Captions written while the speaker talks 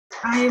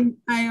I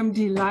am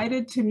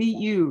delighted to meet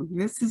you.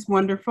 This is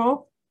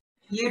wonderful.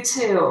 You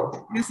too.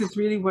 This is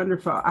really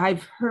wonderful.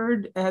 I've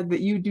heard that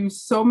you do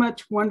so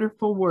much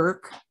wonderful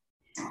work,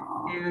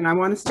 and I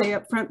want to stay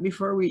up front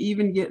before we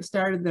even get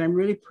started that I'm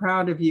really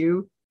proud of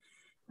you.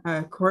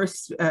 Of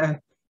course,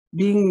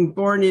 being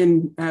born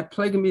in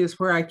polygamy is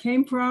where I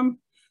came from,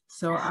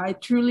 so I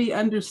truly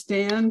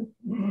understand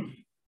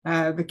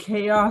the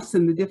chaos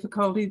and the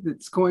difficulty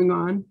that's going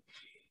on.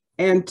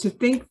 And to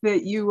think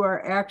that you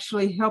are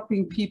actually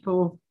helping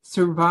people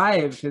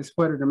survive is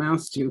what it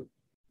amounts to.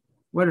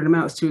 What it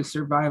amounts to is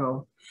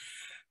survival.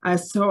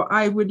 So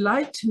I would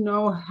like to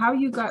know how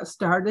you got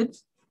started.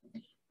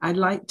 I'd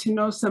like to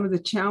know some of the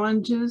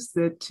challenges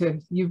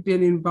that you've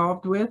been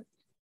involved with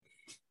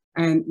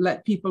and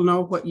let people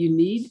know what you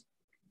need.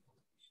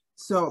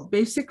 So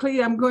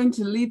basically, I'm going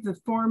to leave the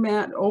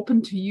format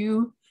open to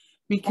you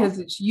because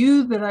it's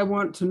you that I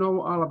want to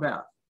know all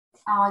about.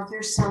 Oh,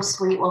 you're so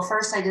sweet. Well,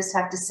 first, I just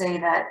have to say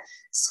that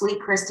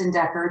sweet Kristen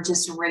Decker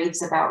just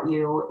raves about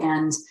you.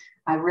 And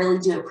I really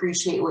do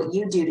appreciate what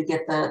you do to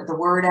get the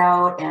word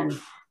out and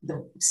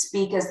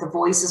speak as the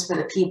voices for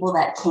the people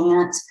that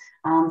can't.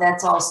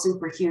 That's all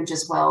super huge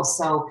as well.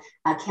 So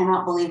I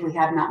cannot believe we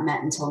have not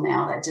met until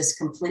now. That just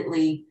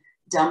completely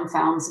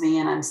dumbfounds me.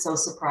 And I'm so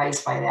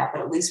surprised by that.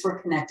 But at least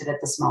we're connected at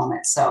this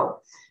moment. So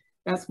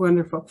that's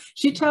wonderful.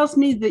 She tells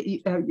me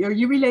that are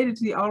you related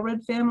to the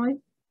Allred family?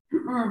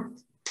 Mm-mm.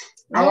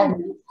 I have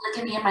no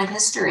polygamy in my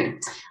history.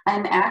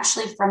 I'm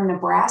actually from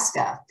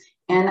Nebraska,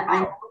 and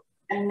I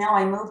know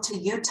I moved to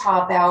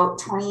Utah about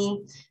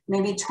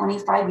maybe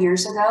 25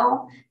 years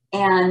ago.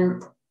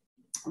 And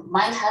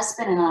my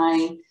husband and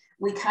I,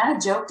 we kind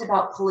of joked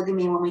about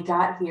polygamy when we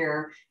got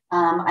here.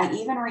 I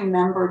even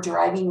remember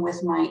driving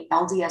with my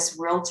LDS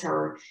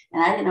realtor,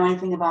 and I didn't know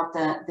anything about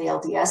the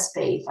LDS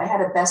faith. I had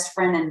a best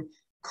friend in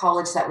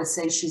college that would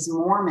say she's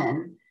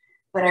Mormon.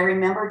 But I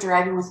remember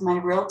driving with my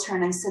realtor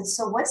and I said,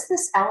 so what's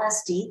this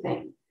LSD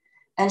thing?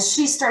 And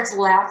she starts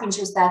laughing.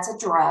 She goes, that's a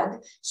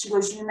drug. She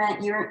goes, you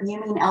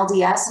mean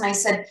LDS? And I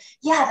said,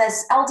 yeah,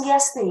 this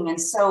LDS thing. And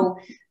so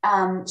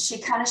she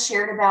kind of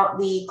shared about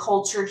the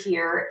culture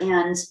here.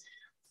 And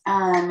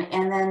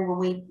then when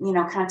we,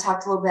 kind of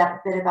talked a little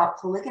bit about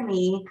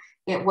polygamy,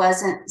 it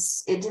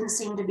didn't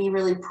seem to be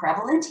really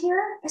prevalent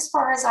here as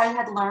far as I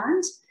had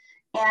learned.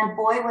 And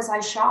boy, was I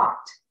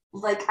shocked.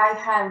 Like I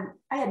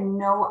had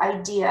no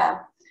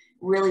idea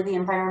really the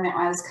environment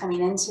I was coming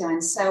into.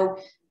 And so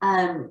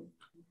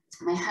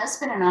my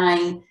husband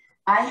and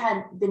I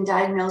had been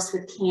diagnosed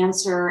with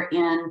cancer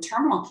and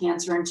terminal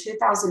cancer in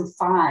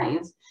 2005.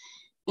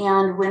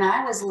 And when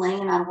I was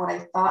laying on what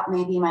I thought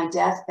may be my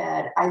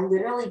deathbed, I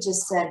literally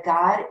just said,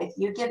 God, if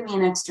you give me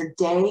an extra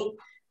day,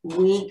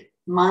 week,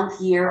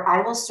 month, year,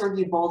 I will serve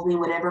you boldly in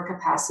whatever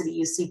capacity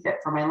you see fit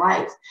for my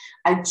life.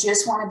 I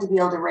just wanted to be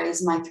able to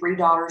raise my 3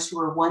 daughters who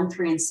were 1,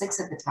 3, and 6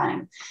 at the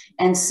time.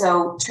 And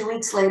so 2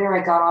 weeks later,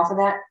 I got off of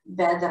that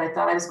bed that I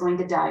thought I was going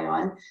to die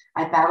on.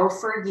 I battled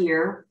for a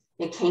year.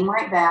 It came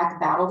right back,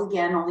 battled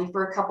again, only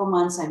for a couple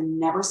months. I've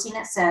never seen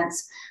it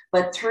since.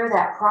 But through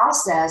that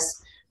process,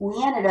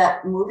 we ended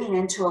up moving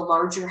into a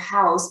larger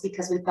house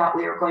because we thought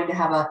we were going to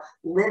have a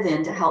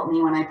live-in to help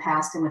me when I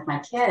passed in with my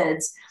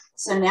kids.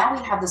 So now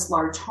we have this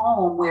large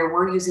home where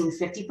we're using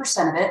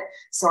 50% of it.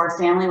 So our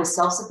family was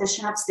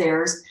self-sufficient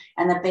upstairs,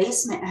 and the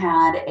basement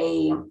had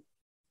a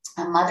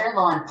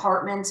mother-in-law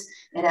apartment.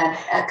 It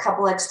had a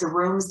couple extra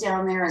rooms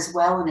down there as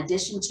well in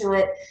addition to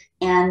it.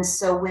 And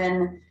so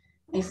when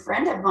a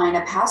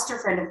pastor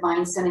friend of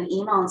mine sent an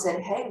email and said,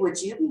 hey, would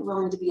you be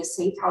willing to be a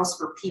safe house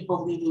for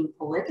people leaving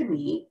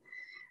polygamy?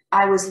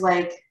 I was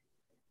like,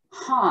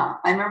 I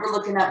remember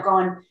looking up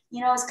going,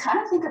 I was kind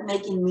of thinking of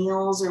making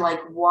meals or like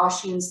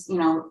washing,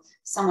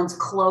 someone's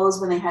clothes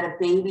when they had a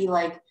baby.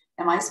 Like,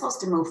 am I supposed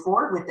to move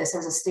forward with this? I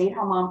was a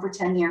stay-at-home mom for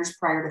 10 years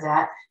prior to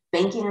that,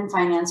 banking and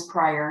finance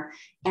prior.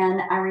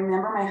 And I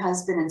remember my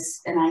husband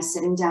and I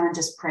sitting down and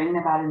just praying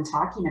about it and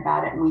talking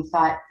about it. And we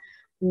thought,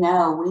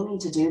 no, we need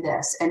to do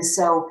this. And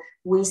so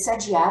we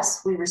said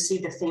yes. We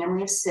received a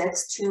family of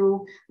 6,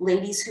 2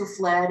 ladies who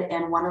fled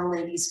and one of the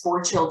ladies'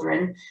 4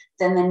 children.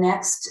 Then the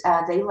next,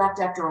 they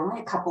left after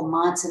only a couple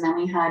months. And then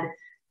we had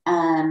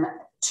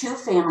 2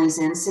 families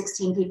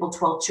 16 people,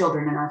 12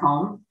 children in our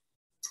home.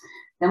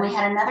 Then we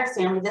had another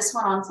family. This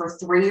went on for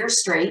 3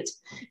 years straight.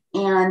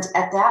 And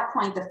at that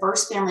point, the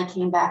first family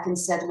came back and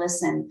said,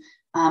 listen,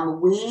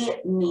 we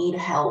need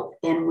help.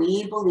 And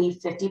we believe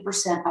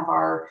 50% of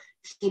our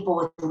people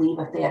would leave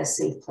if they had a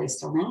safe place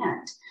to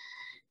land.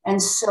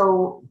 And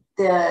so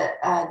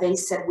they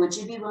said, would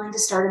you be willing to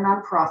start a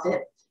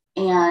nonprofit?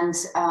 And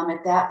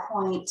at that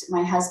point,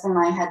 my husband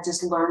and I had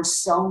just learned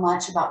so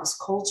much about this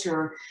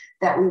culture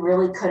that we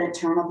really couldn't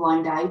turn a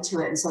blind eye to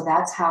it. And so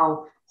that's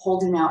how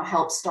Holding Out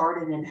Help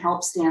started. And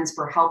HELP stands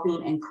for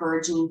Helping,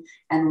 Encouraging,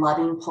 and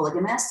Loving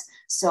Polygamists.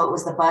 So it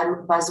was the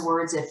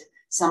buzzwords. If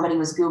somebody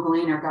was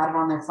Googling or got it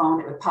on their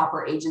phone, it would pop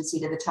our agency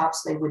to the top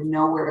so they would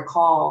know where to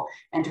call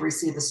and to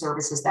receive the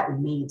services that we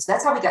need. So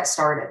that's how we got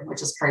started,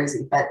 which is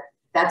crazy, but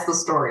that's the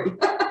story.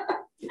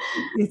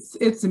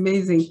 It's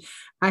amazing.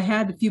 I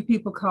had a few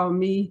people call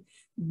me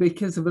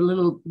because of a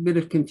little bit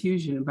of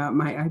confusion about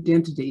my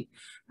identity.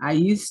 I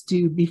used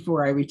to,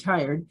 before I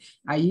retired,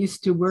 I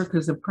used to work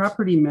as a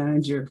property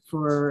manager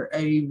for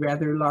a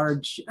rather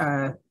large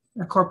a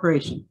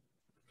corporation.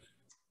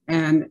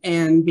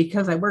 And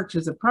because I worked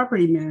as a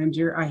property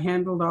manager, I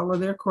handled all of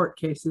their court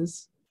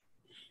cases.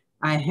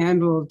 I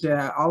handled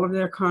all of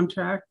their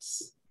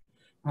contracts.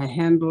 I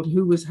handled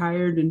who was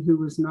hired and who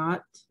was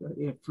not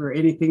for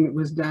anything that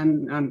was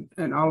done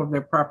on all of their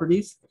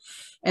properties.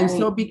 And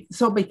so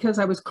because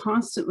I was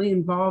constantly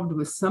involved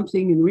with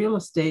something in real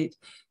estate,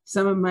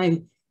 some of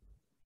my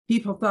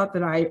people thought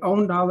that I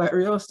owned all that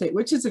real estate,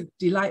 which is a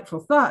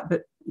delightful thought,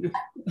 but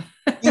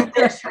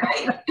that's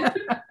right.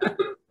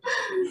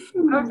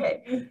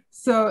 Okay.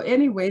 So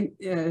anyway,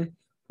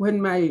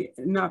 when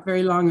not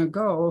very long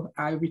ago,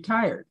 I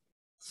retired.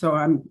 So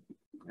I'm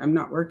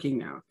not working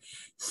now.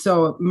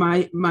 So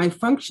my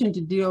function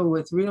to deal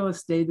with real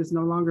estate is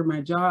no longer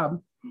my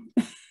job.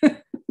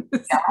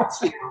 Got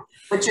you.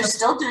 But you're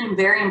still doing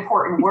very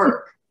important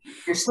work.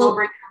 You're still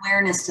bringing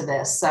awareness to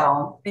this.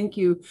 So thank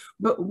you.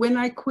 But when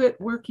I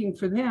quit working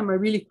for them, I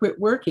really quit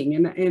working.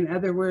 In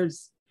other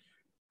words,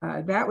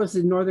 that was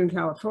in Northern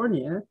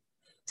California.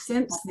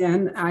 Since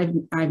then,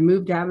 I've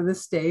moved out of the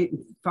state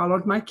and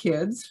followed my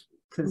kids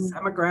because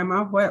I'm a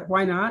grandma.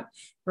 Why not?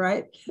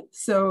 Right.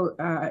 So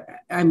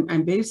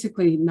I'm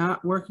basically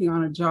not working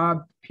on a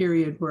job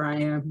period where I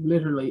am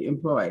literally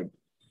employed.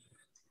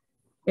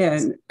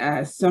 And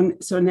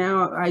so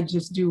now I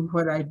just do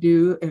what I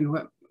do and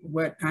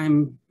what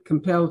I'm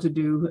compelled to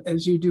do,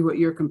 as you do what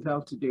you're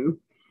compelled to do.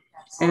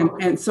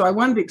 And so I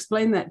wanted to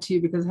explain that to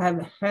you because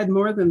I've had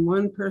more than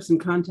one person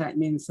contact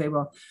me and say,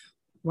 well,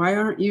 why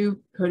aren't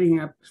you putting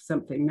up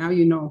something? Now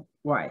you know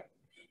why.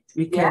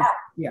 Because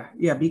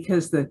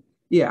because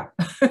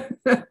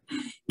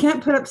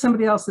can't put up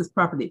somebody else's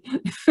property.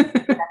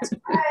 That's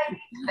right.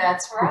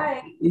 That's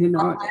right. You know,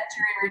 I'm glad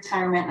you're in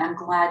retirement and I'm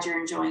glad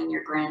you're enjoying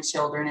your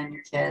grandchildren and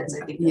your kids.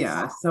 I think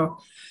that's so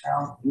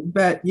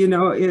but you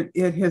know,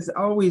 it has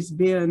always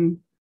been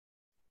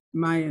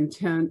my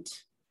intent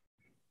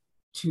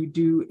to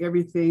do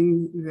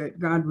everything that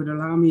God would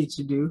allow me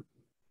to do.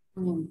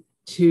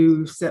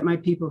 To set my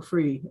people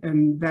free,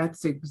 and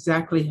that's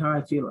exactly how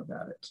I feel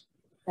about it.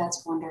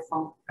 That's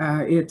wonderful.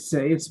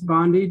 It's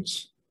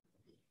bondage,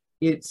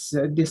 it's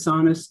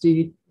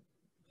dishonesty.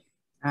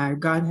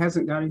 God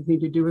hasn't got anything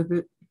to do with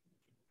it.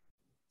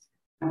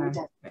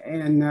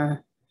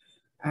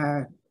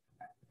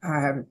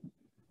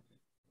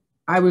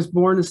 I was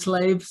born a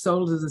slave,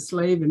 sold as a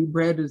slave, and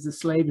bred as a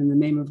slave in the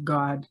name of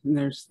God. And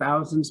there's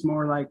thousands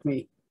more like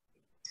me.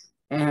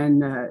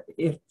 And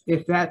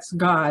if that's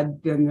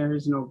God, then there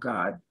is no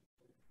God.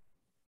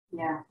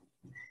 Yeah.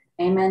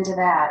 Amen to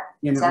that.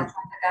 You know, that's not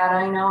the God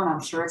I know, and I'm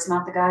sure it's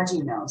not the God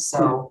you know.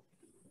 So,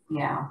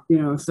 yeah. You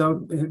know,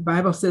 so the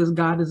Bible says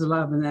God is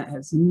love, and that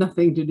has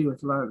nothing to do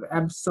with love.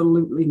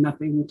 Absolutely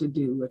nothing to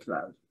do with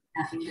love.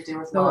 Nothing to do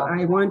with love. So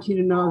I want you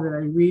to know that I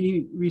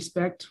really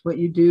respect what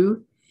you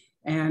do,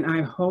 and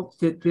I hope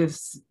that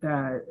this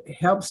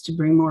helps to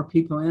bring more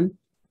people in.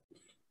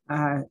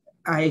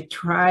 I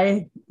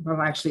try,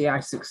 well, actually, I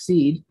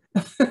succeed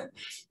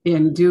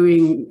in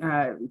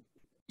doing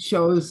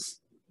shows,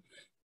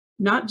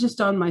 not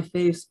just on my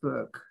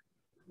Facebook,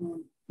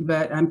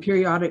 but I'm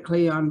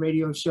periodically on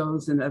radio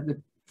shows and other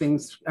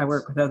things. I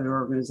work with other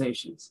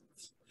organizations.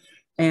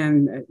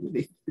 And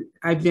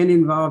I've been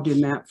involved in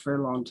that for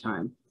a long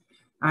time.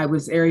 I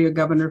was area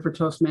governor for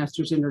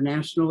Toastmasters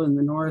International in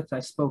the North.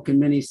 I spoke in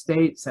many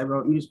states. I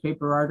wrote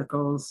newspaper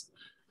articles,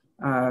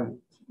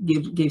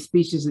 gave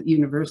speeches at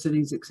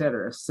universities,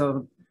 etc.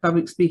 So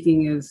public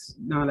speaking is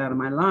not out of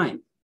my line.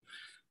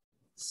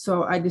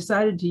 So I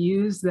decided to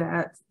use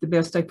that the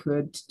best I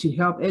could to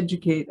help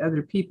educate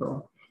other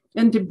people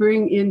and to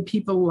bring in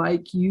people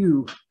like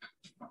you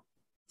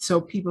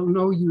so people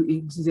know you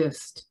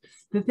exist.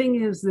 The thing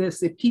is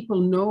this, if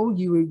people know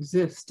you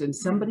exist and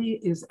somebody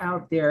is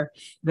out there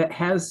that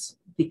has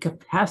the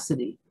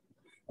capacity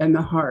and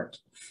the heart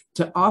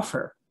to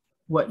offer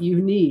what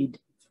you need,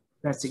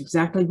 that's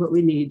exactly what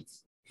we need.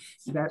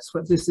 That's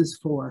what this is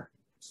for.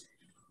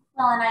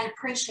 Well, and I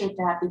appreciate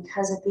that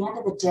because at the end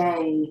of the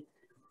day,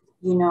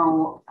 you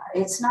know,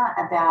 it's not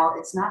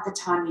the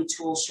Tonia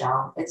Tewell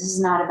show. This is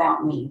not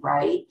about me,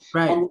 right?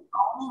 Right. And the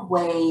only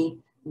way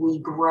we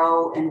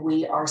grow and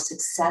we are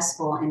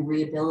successful in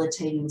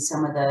rehabilitating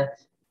some of the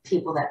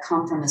people that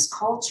come from this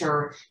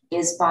culture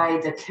is by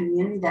the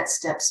community that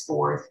steps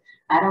forth.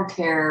 I don't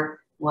care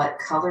what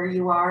color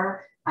you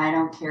are. I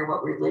don't care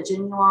what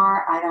religion you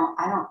are.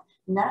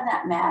 None of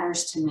that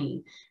matters to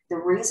me. The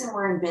reason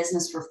we're in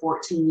business for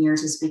 14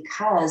 years is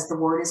because the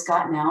word has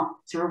gotten out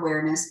through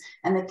awareness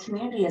and the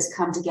community has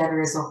come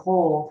together as a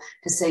whole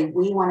to say,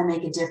 we want to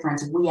make a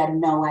difference. We had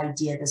no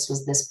idea this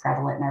was this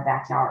prevalent in our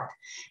backyard.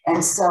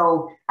 And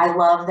so I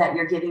love that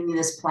you're giving me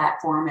this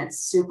platform. It's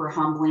super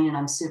humbling and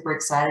I'm super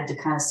excited to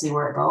kind of see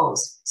where it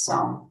goes.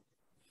 So.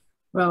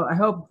 Well, I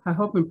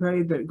hope and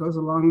pray that it goes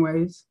a long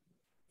ways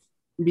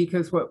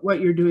because what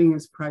you're doing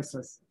is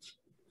priceless.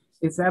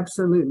 It's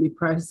absolutely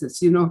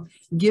priceless. You know,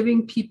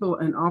 giving people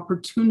an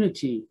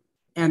opportunity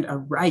and a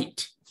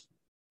right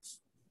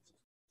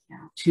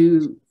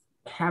to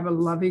have a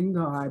loving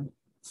God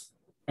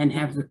and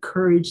have the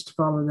courage to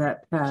follow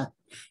that path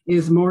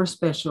is more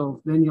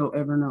special than you'll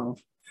ever know.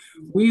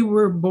 We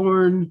were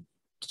born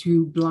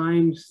to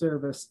blind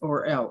service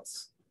or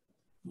else.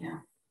 Yeah.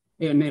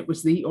 And it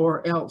was the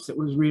or else, it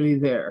was really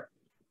there.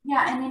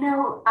 Yeah, and you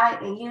know,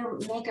 you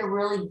make a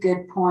really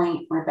good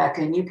point,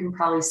 Rebecca, and you can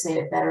probably say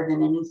it better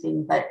than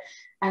anything, but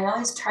I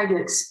always try to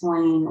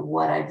explain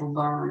what I've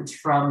learned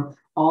from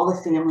all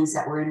the families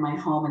that were in my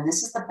home. And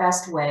this is the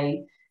best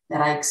way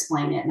that I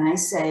explain it. And I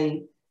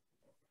say,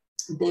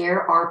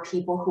 there are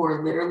people who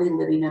are literally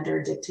living under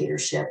a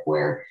dictatorship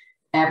where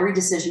every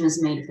decision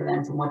is made for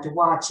them, from what to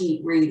watch,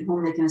 eat, read,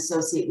 whom they can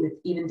associate with,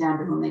 even down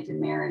to whom they can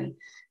marry.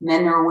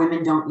 Men or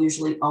women don't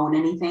usually own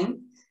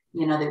anything.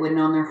 You know, they wouldn't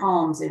own their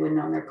homes, they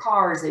wouldn't own their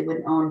cars, they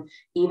wouldn't own,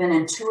 even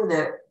in 2 of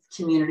the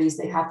communities,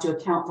 they have to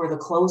account for the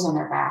clothes on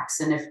their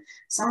backs. And if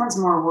someone's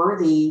more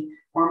worthy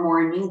or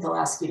more in need, they'll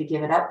ask you to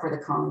give it up for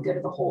the common good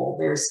of the whole.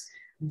 There's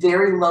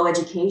very low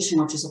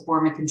education, which is a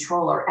form of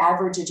control. Our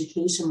average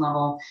education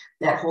level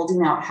that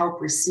holding out help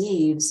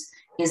receives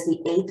is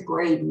the 8th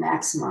grade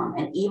maximum.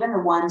 And even the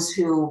ones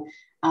who,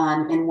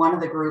 in one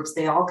of the groups,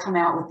 they all come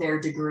out with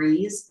their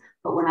degrees,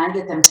 but when I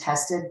get them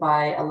tested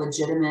by a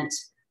legitimate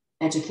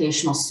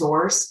educational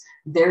source,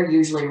 they're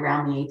usually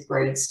around the 8th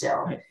grade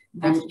still. Right.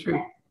 That's and,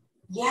 true.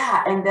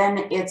 Yeah, and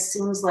then it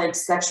seems like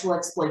sexual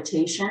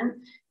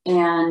exploitation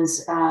and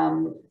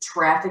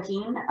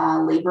trafficking,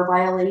 labor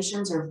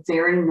violations are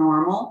very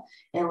normal,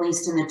 at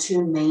least in the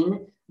 2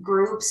 main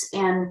groups.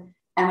 And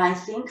I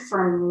think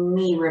for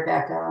me,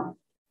 Rebecca,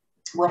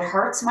 what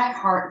hurts my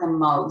heart the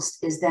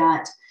most is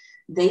that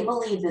they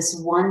believe this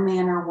one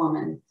man or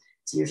woman,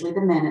 it's usually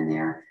the men in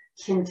there,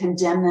 can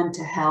condemn them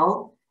to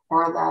hell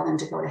or allow them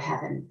to go to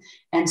heaven.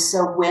 And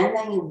so when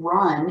they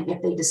run,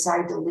 if they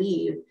decide to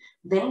leave,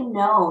 they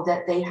know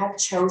that they have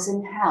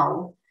chosen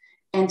hell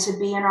and to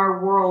be in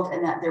our world,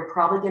 and that they're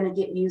probably going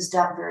to get used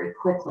up very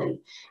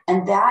quickly.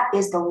 And that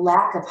is the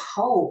lack of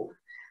hope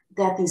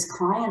that these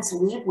clients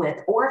leave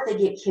with, or if they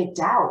get kicked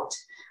out.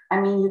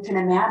 I mean, you can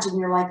imagine,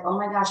 you're like, oh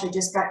my gosh, I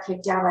just got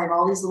kicked out. I have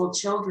all these little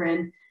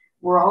children.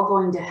 We're all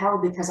going to hell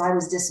because I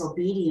was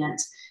disobedient.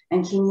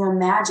 And can you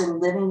imagine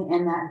living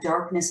in that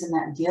darkness and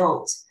that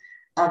guilt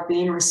of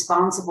being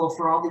responsible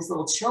for all these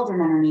little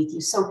children underneath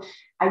you? So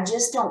I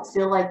just don't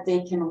feel like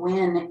they can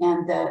win.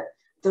 And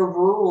the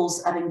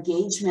rules of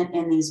engagement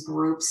in these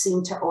groups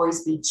seem to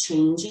always be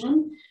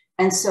changing.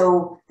 And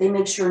so they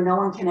make sure no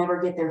one can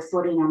ever get their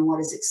footing on what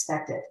is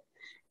expected.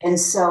 And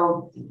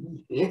so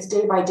it's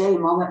day by day,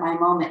 moment by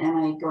moment. Am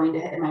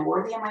I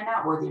worthy? Am I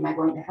not worthy? Am I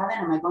going to heaven?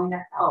 Am I going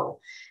to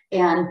hell?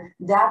 And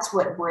that's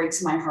what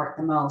breaks my heart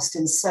the most.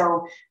 And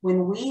so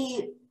when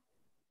we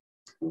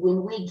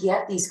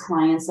get these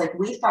clients, like,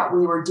 we thought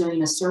we were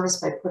doing a service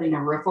by putting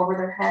a roof over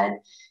their head.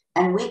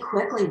 And we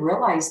quickly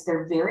realized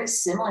they're very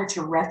similar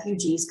to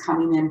refugees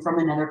coming in from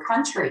another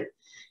country.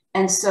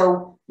 And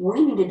so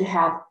we needed to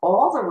have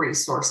all the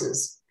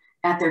resources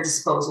at their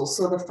disposal.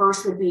 So the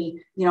first would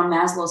be, you know,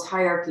 Maslow's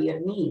hierarchy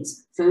of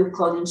needs: food,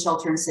 clothing,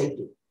 shelter, and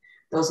safety.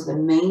 Those are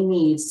the main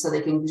needs, so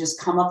they can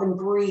just come up and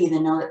breathe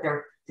and know that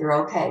they're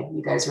okay.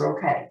 You guys are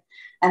okay.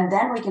 And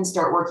then we can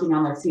start working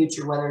on their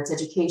future, whether it's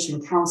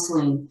education,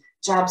 counseling,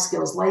 job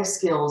skills, life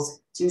skills.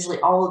 It's usually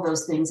all of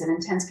those things, and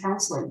intense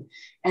counseling.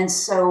 And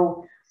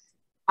so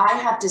I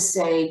have to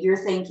say,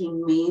 you're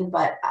thanking me,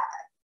 but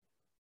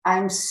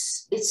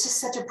it's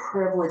just such a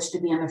privilege to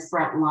be on the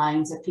front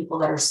lines of people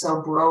that are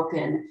so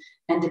broken,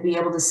 and to be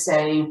able to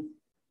say,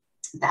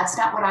 that's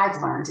not what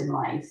I've learned in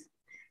life.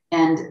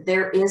 And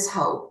there is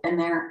hope, and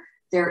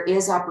there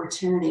is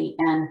opportunity,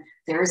 and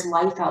there is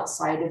life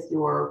outside of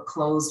your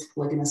closed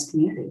polygamous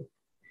community.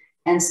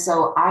 And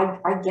so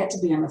I get to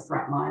be on the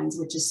front lines,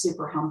 which is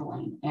super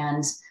humbling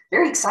and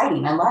very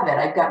exciting. I love it.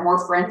 I've got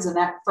more friends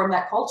from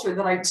that culture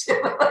than I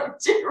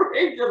do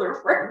regular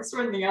friends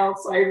from the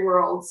outside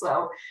world.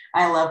 So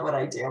I love what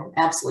I do.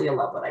 Absolutely, I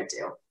love what I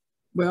do.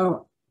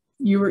 Well,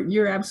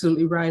 you're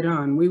absolutely right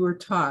on. We were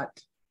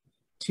taught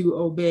to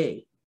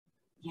obey.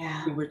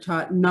 Yeah. We were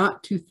taught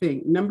not to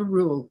think.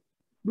 Rule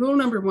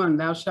number 1,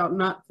 thou shalt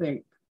not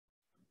think.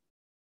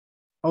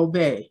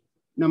 Obey,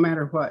 no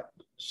matter what.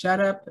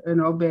 Shut up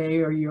and obey,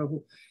 or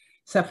you'll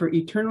suffer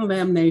eternal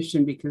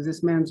damnation, because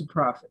this man's a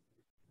prophet.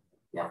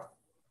 Yeah.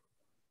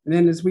 And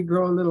then as we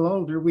grow a little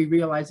older, we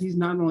realize he's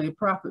not only a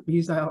prophet, but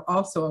he's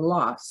also a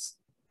loss.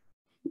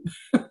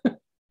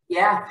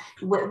 Yeah.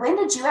 When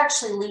did you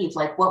actually leave?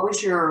 Like,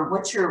 what's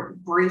your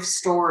brief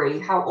story?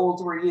 How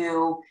old were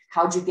you?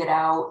 How'd you get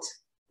out?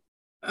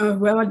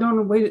 Well, I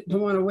don't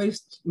want to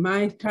waste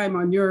my time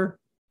on your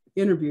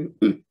interview,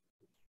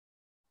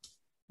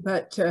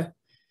 but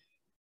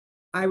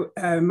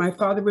my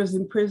father was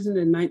in prison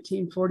in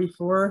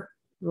 1944,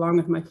 along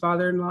with my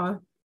father-in-law,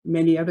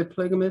 many other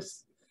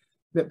polygamists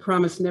that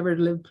promised never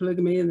to live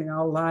polygamy, and they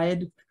all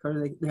lied,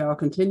 or they all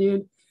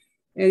continued.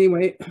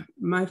 Anyway,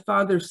 my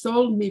father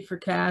sold me for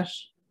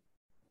cash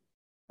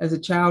as a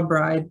child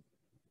bride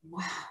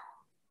Wow.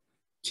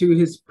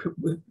 to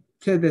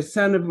the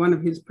son of one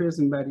of his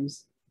prison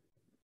buddies.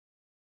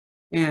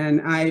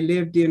 And I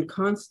lived in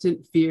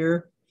constant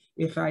fear.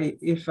 If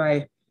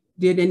I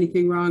did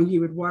anything wrong, he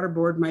would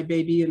waterboard my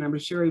baby, and I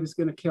was sure he was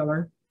going to kill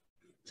her.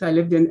 So I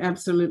lived in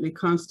absolutely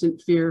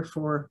constant fear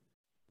for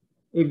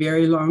a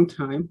very long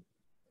time.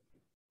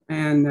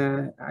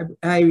 And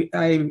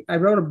I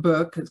wrote a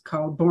book. It's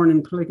called Born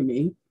in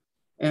Polygamy.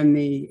 And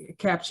the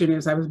caption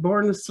is, I was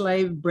born a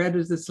slave, bred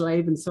as a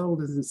slave, and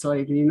sold as a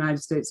slave in the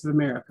United States of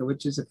America,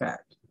 which is a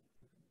fact.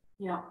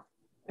 Yeah.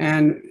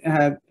 And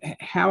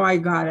how I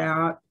got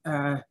out,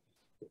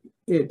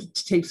 it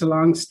takes a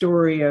long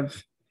story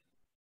of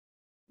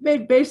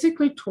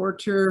basically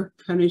torture,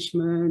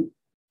 punishment,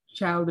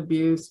 child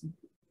abuse,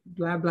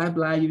 blah, blah,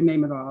 blah, you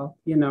name it all,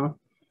 you know.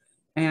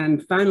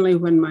 And finally,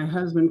 when my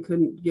husband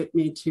couldn't get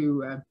me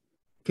to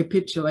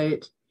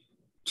capitulate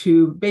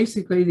to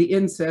basically the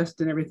incest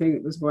and everything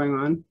that was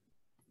going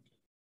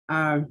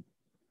on,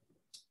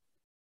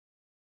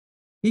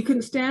 he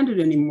couldn't stand it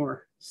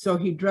anymore. So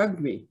he drugged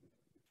me,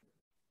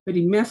 but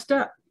he messed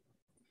up.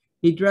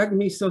 He drugged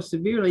me so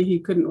severely, he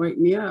couldn't wake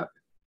me up.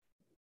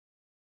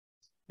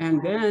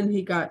 And then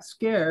he got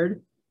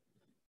scared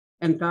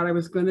and thought I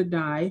was going to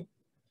die,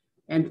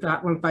 and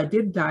thought, well, if I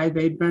did die,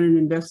 they'd run an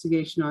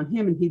investigation on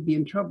him and he'd be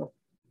in trouble.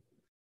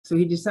 So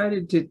he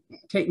decided to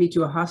take me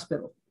to a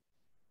hospital.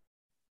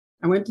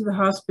 I went to the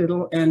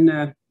hospital,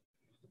 and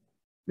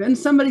then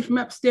somebody from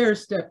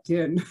upstairs stepped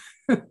in.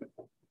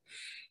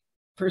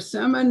 For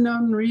some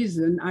unknown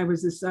reason, I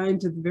was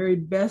assigned to the very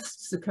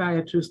best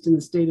psychiatrist in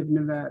the state of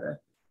Nevada.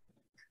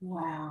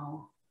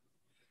 Wow.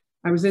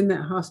 I was in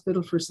that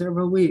hospital for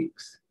several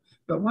weeks.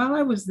 But while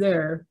I was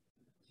there,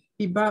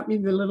 he bought me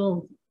the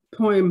little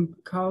poem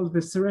called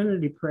The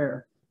Serenity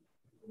Prayer.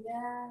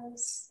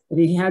 Yes. And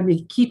he had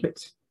me keep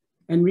it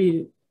and read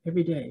it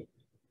every day.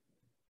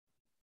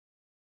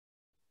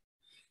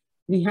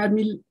 And he had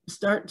me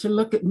start to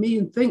look at me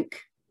and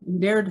think,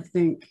 and dare to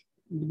think,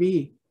 and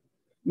be,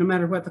 no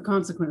matter what the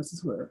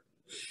consequences were.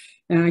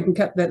 And I can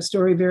cut that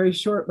story very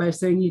short by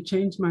saying he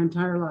changed my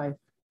entire life.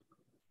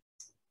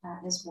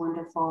 That is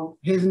wonderful.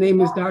 His name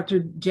was Dr.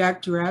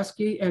 Jack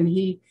Juraski, and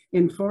he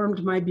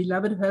informed my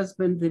beloved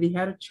husband that he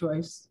had a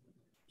choice.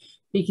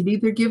 He could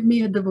either give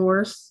me a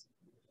divorce,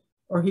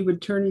 or he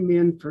would turn him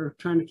in for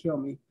trying to kill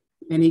me,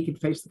 and he could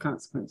face the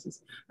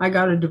consequences. I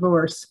got a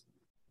divorce.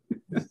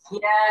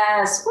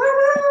 Yes.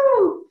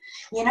 Woo-hoo!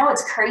 You know,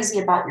 what's crazy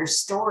about your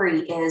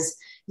story is,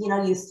 you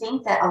know, you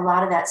think that a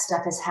lot of that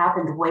stuff has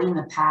happened way in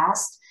the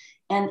past,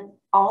 and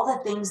all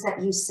the things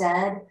that you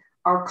said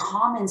are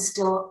common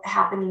still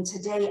happening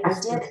today.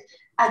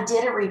 I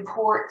did a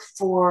report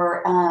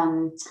for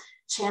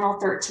Channel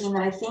 13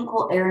 that I think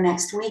will air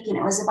next week, and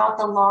it was about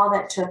the law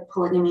that took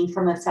polygamy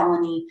from a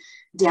felony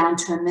down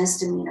to a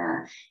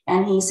misdemeanor.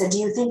 And he said, do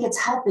you think it's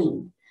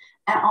helping?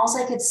 And all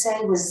I could say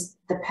was,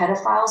 the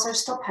pedophiles are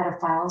still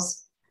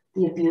pedophiles,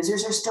 the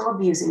abusers are still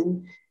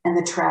abusing, and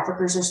the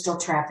traffickers are still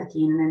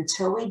trafficking. And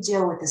until we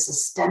deal with the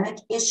systemic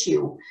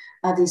issue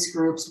of these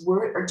groups,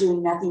 we're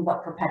doing nothing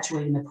but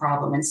perpetuating the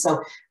problem. And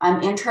so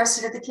I'm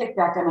interested in the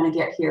kickback I'm going to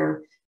get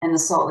here in the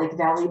Salt Lake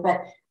Valley,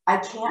 but I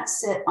can't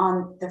sit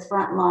on the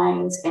front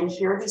lines and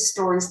hear these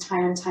stories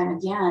time and time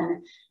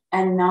again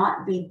and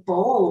not be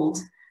bold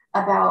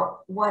about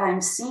what I'm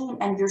seeing.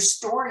 And your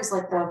stories,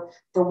 like the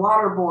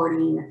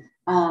waterboarding,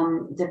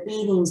 the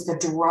beatings, the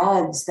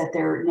drugs that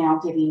they're now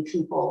giving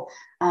people,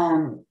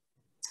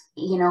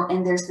 you know,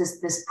 and there's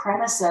this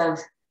premise of,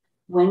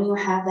 when you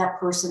have that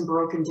person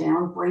broken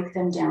down, break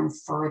them down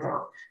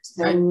further.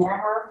 So they're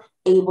never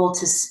able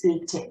to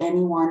speak to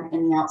anyone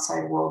in the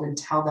outside world and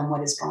tell them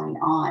what is going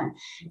on.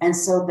 And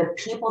so the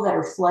people that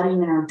are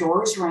flooding in our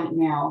doors right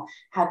now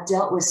have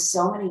dealt with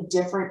so many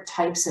different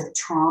types of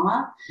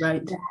trauma.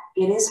 Right. That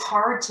it is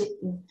hard to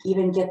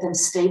even get them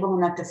stable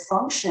enough to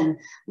function,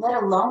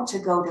 let alone to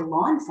go to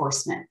law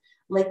enforcement.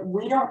 Like,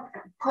 we don't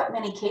put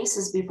many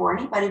cases before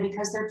anybody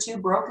because they're too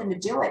broken to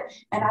do it.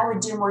 And I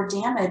would do more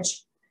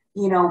damage,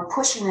 you know,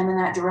 pushing them in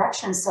that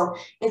direction. So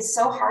it's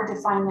so hard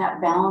to find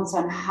that balance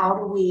on how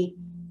do we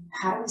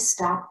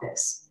stop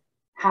this?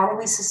 How do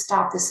we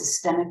stop this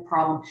systemic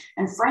problem?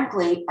 And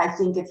frankly, I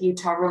think if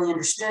Utah really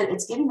understood,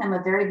 it's giving them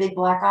a very big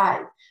black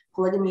eye.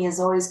 Polygamy has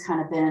always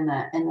kind of been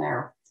in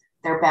their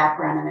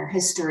background and their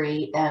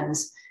history, and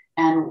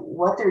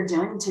what they're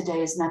doing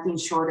today is nothing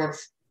short of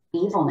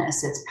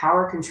evilness. It's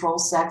power, control,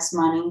 sex,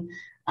 money,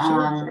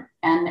 and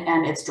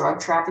it's drug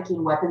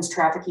trafficking, weapons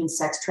trafficking,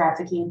 sex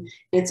trafficking.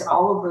 It's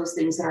all of those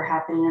things that are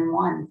happening in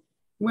one.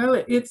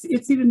 Well, it's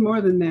even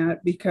more than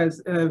that,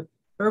 because Ervil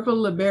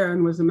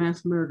LeBaron was a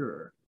mass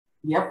murderer.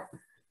 Yep.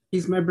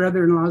 He's my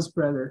brother-in-law's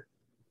brother.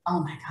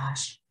 Oh my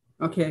gosh.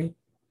 Okay.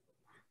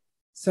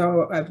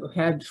 So I've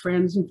had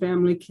friends and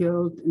family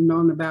killed and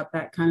known about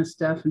that kind of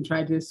stuff and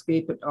tried to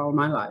escape it all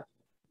my life.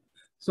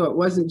 So it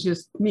wasn't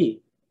just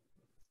me.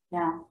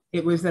 Yeah.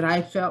 It was that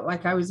I felt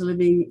like I was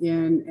living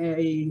in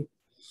a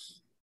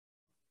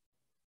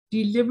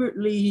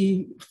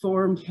deliberately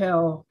formed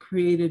hell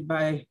created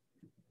by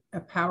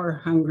a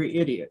power-hungry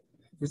idiot.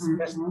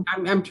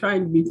 I'm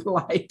trying to be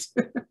polite.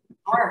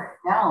 Sure.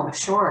 No,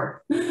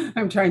 sure.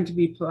 I'm trying to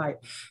be polite.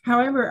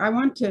 However, I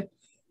want to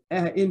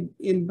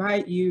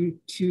invite you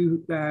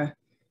to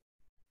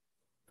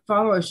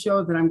follow a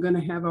show that I'm going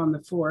to have on the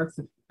 4th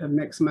of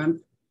next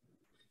month.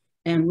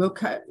 And we'll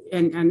cut,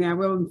 and I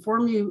will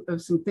inform you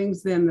of some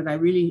things then that I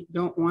really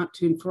don't want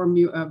to inform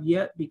you of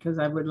yet, because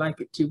I would like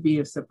it to be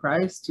a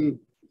surprise to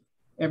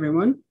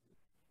everyone.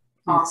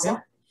 Awesome.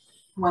 Okay.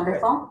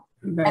 Wonderful.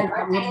 But and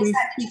what day is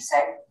that, did you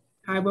say?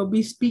 I will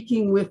be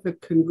speaking with a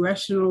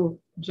congressional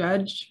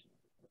judge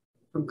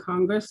from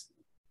Congress.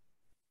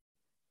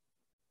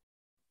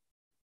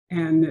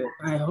 And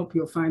I hope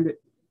you'll find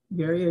it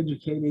very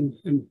educating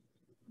and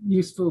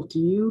useful to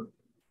you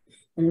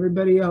and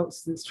everybody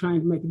else that's trying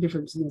to make a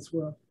difference in this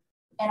world.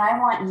 And I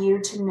want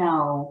you to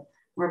know,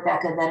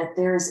 Rebecca, that if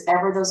there's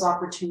ever those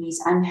opportunities,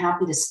 I'm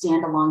happy to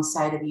stand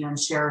alongside of you and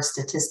share our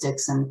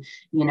statistics and,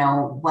 you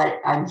know,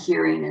 what I'm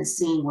hearing and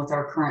seeing with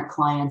our current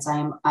clients.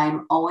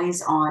 I'm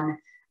always on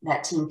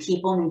that team.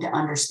 People need to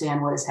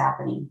understand what is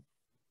happening.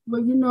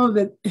 Well, you know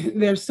that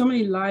there's so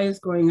many lies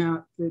going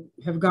out that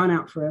have gone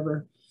out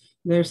forever.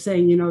 They're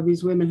saying, you know,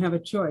 these women have a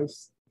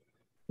choice.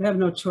 They have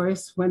no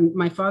choice. When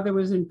my father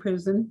was in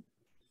prison,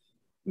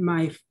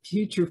 my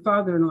future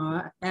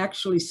father-in-law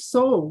actually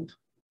sold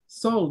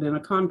in a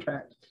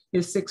contract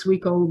his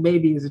 6-week-old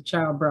baby as a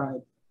child bride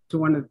to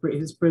one of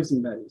his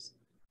prison buddies.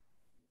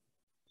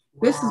 Wow.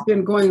 This has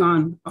been going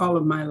on all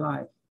of my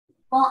life.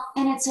 Well,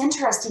 and it's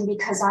interesting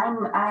because so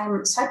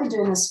I've been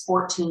doing this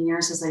 14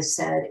 years, as I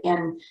said,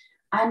 and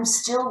I'm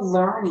still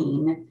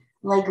learning.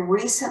 Like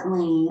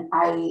recently,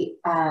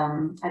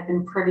 I've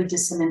been privy to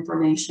some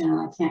information, and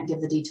I can't give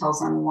the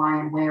details on why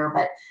and where,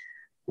 but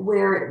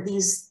where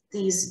these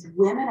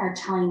women are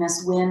telling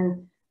us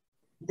when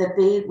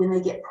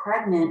they get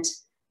pregnant,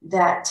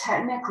 that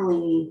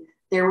technically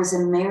there was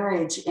a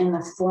marriage in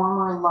the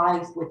former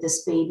life with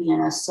this baby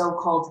and a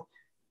so-called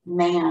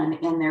man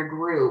in their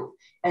group.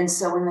 And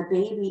so when the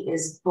baby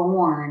is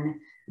born,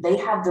 they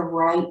have the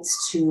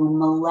rights to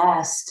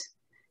molest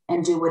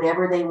and do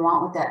whatever they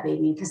want with that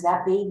baby, because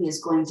that baby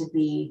is going to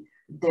be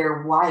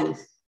their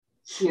wife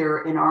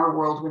here in our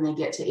world when they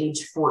get to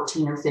age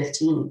 14 or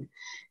 15.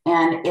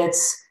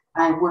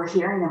 And we're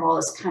hearing of all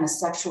this kind of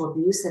sexual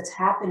abuse that's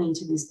happening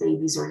to these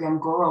babies or young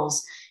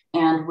girls.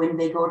 And when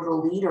they go to the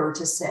leader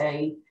to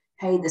say,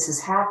 hey, this is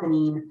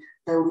happening,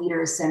 the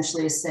leader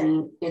essentially is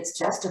saying it's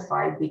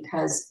justified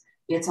because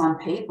it's on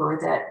paper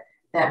that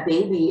that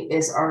baby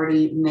is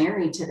already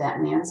married to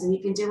that man, so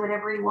he can do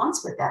whatever he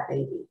wants with that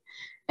baby.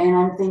 And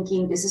I'm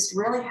thinking, is this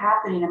really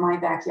happening in my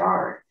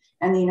backyard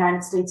in the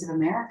United States of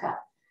America?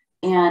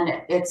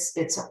 And it's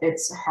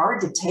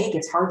hard to take,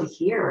 it's hard to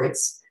hear,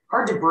 it's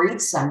hard to breathe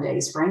some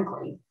days,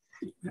 frankly.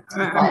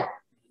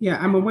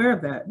 I'm aware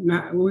of that.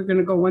 Now, we're going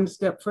to go one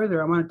step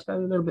further. I want to tell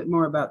you a little bit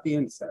more about the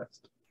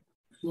incest.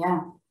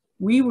 Yeah.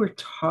 We were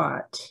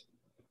taught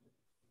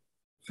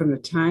from the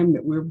time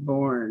that we're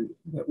born,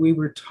 that we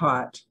were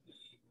taught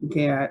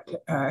that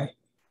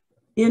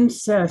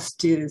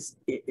incest is,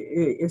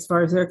 as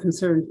far as they're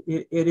concerned,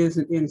 it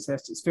isn't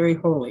incest. It's very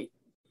holy.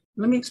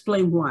 Let me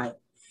explain why.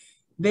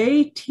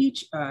 They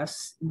teach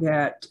us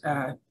that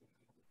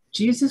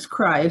Jesus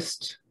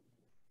Christ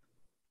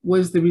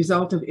was the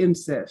result of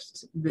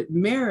incest, that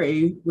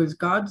Mary was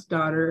God's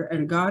daughter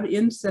and God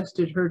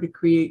incested her to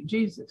create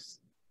Jesus.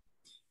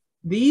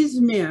 These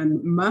men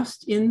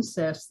must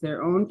incest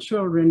their own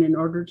children in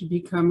order to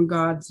become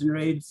gods and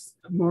raise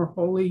a more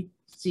holy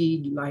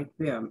seed like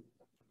them.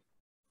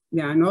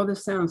 Now, I know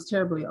this sounds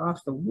terribly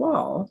off the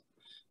wall,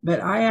 but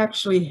I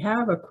actually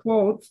have a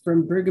quote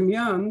from Brigham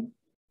Young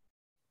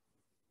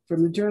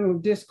from the Journal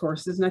of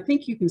Discourses, and I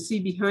think you can see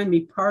behind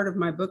me part of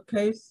my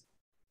bookcase.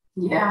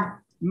 Yeah.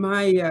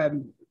 My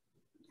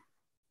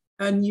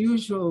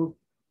unusual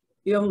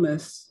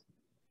illness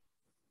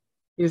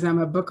is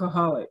I'm a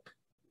bookaholic.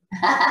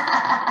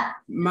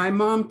 My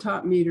mom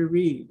taught me to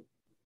read.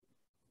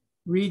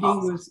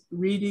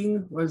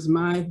 Reading was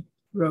my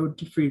road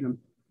to freedom.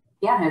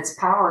 Yeah, it's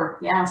power.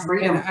 Yeah,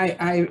 freedom.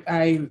 And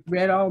I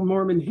read all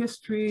Mormon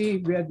history,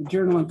 read the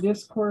Journal of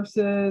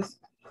Discourses.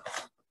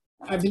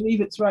 I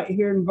believe it's right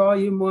here in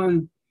volume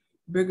 1.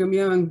 Brigham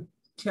Young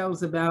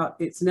tells about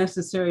it's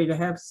necessary to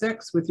have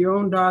sex with your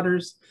own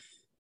daughters,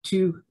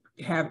 to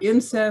have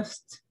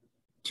incest,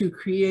 to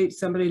create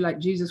somebody like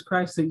Jesus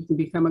Christ so you can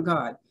become a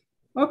god.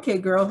 Okay,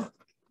 girl,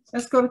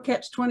 let's go to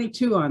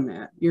catch-22 on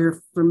that.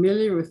 You're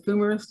familiar with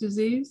Fumarus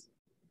disease?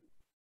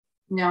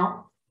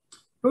 No.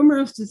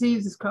 Fumarus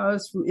disease is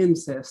caused from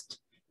incest.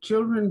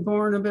 Children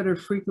born of it are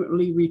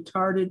frequently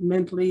retarded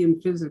mentally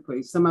and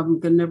physically. Some of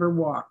them can never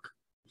walk.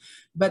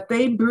 But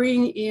they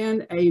bring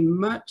in a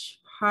much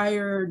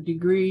higher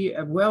degree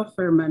of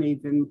welfare money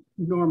than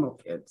normal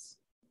kids.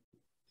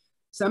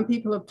 Some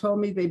people have told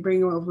me they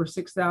bring over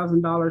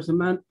 $6,000 a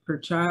month per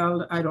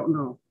child. I don't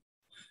know.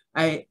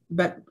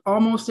 But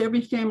almost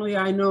every family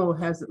I know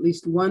has at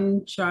least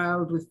one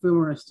child with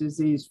Fumarus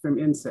disease from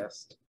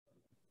incest.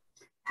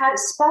 How to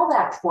spell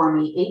that for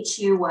me?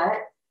 H-U what?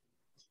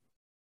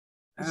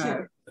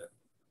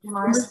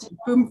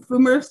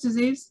 Fumar's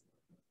disease?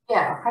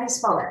 Yeah, how do you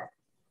spell that?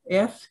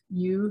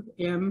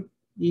 Fumerace,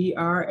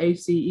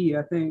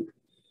 I think.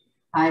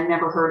 I've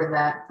never heard of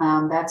that.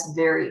 That's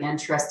very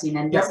interesting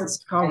and doesn't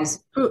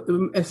surprise.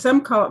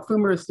 Some call it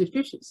Fumar's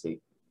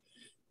deficiency.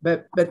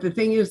 But the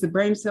thing is, the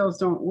brain cells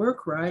don't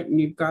work right,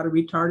 and you've got a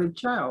retarded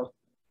child.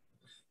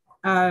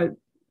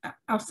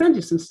 I'll send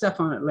you some stuff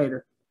on it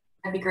later.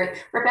 That'd be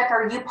great. Rebecca,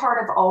 are you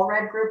part of All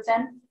Red Group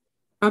then?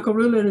 Uncle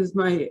Rulin is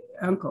my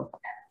uncle.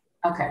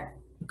 Okay.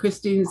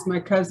 Christine's my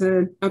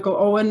cousin. Uncle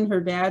Owen,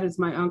 her dad, is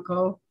my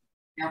uncle.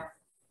 Yep.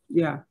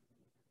 Yeah.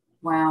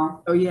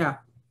 Wow. Oh, yeah.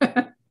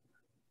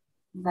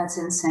 That's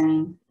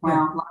insane. Wow.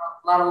 Yeah.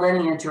 A lot of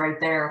lineage right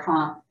there,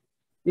 huh?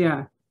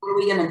 Yeah. What are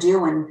we going to do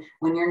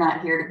when you're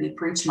not here to be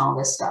preaching all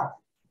this stuff?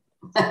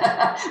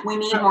 We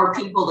need more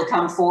people to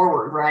come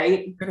forward,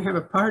 right? We're going to have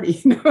a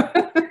party.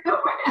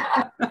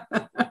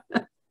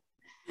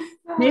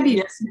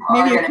 Maybe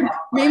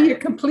a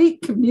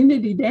complete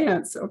community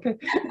dance. Okay.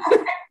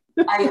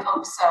 I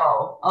hope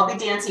so. I'll be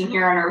dancing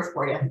here on earth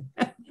for you.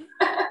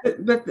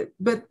 but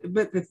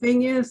the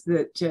thing is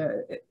that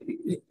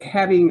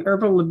having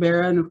Ervil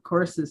LeBaron, of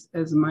course,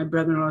 as my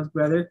brother-in-law's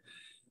brother,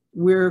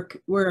 we're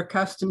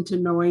accustomed to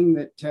knowing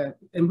that.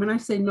 And when I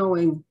say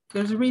knowing,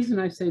 there's a reason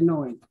I say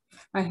knowing.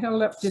 I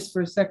held up just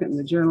for a second in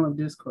the Journal of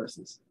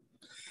Discourses.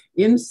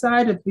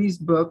 Inside of these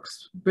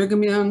books,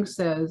 Brigham Young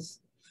says,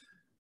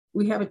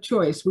 we have a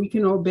choice. We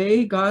can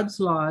obey God's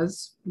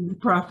laws, the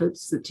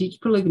prophets that teach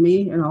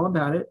polygamy and all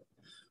about it,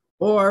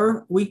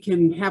 or we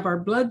can have our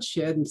blood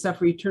shed and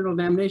suffer eternal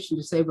damnation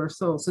to save our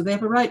souls. So they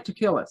have a right to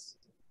kill us.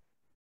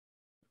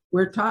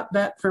 We're taught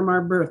that from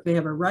our birth. They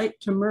have a right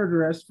to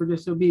murder us for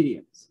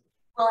disobedience.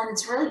 Well, and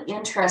it's really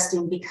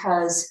interesting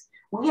because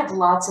we have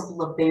lots of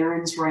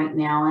LeBarons right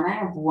now, and I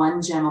have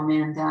one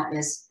gentleman that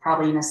is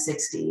probably in his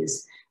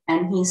 60s,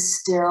 and he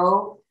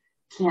still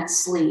can't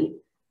sleep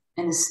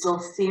and is still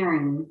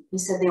fearing. He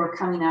said they were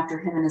coming after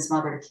him and his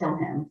mother to kill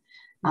him,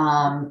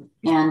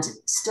 and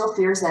still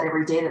fears that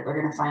every day that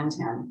they're going to find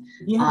him.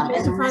 He has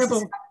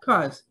justifiable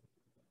cause.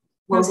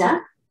 What was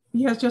that?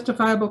 He has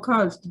justifiable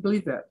cause to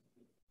believe that.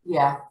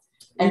 Yeah.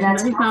 And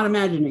he's not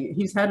imagining it.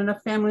 He's had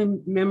enough family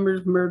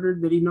members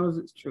murdered that he knows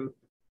it's true.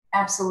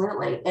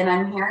 Absolutely. And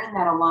I'm hearing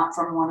that a lot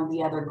from one of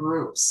the other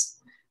groups,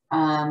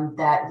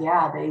 that,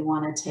 yeah, they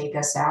want to take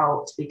us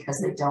out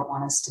because they don't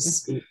want us to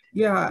speak.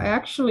 Yeah,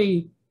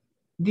 actually,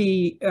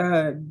 the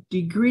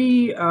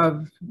degree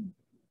of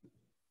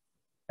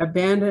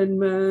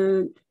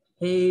abandonment,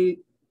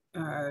 hate,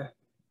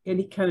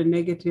 any kind of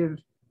negative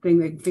thing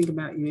they can think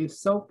about you is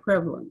so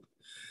prevalent.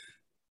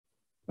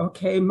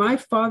 Okay, my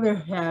father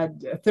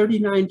had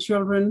 39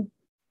 children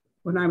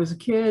when I was a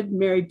kid,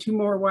 married 2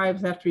 more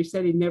wives after he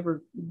said he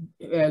never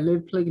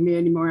lived polygamy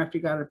anymore after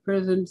he got out of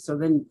prison. So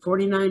then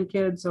 49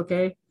 kids,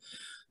 okay?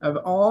 Of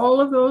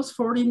all of those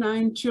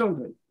 49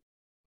 children,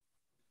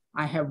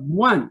 I have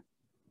 1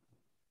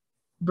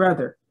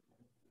 brother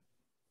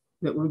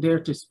that will dare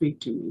to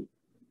speak to me.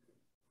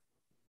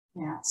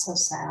 Yeah, it's so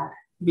sad.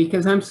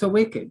 Because I'm so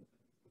wicked.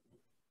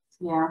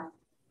 Yeah.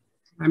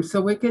 I'm so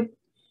wicked.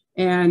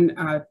 And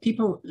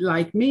people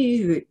like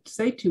me that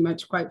say too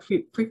much quite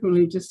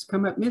frequently just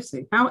come up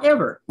missing.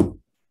 However,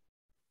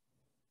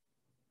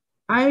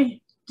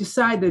 I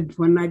decided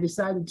when I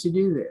decided to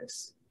do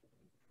this,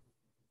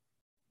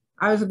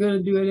 I was going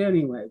to do it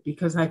anyway,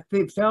 because I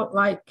felt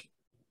like,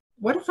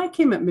 what if I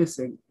came up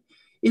missing?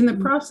 In the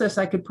process,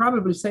 I could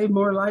probably save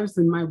more lives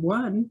than my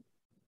 1.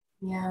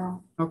 Yeah.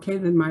 Okay,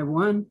 than my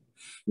 1.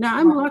 Now,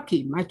 I'm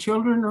lucky. My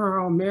children are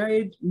all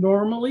married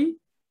normally.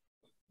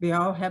 They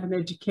all have an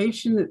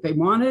education that they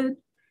wanted.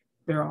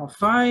 They're all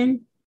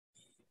fine.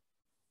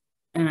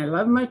 And I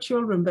love my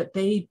children, but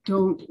they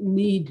don't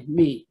need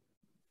me.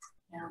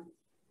 Yeah.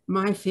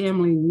 My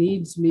family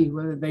needs me,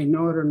 whether they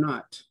know it or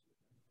not.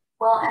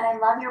 Well, and I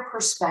love your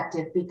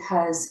perspective,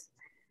 because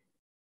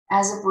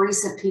as a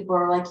barista, people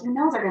are like, they're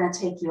going to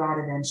take you out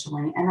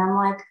eventually. And I'm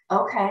like,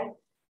 okay.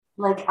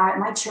 Like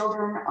my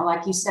children,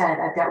 like you said,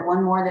 I've got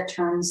 1 more that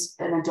turns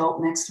an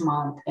adult next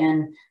month,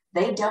 and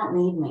they don't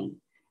need me.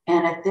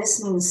 And if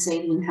this means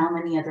saving how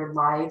many other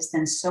lives,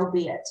 then so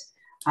be it.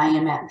 I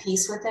am at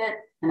peace with it,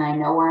 and I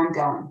know where I'm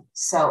going.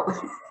 So,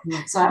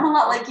 so I'm a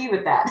lot like you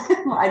with that.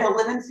 I don't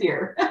live in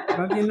fear.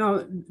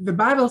 Well, the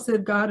Bible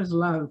said God is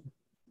love.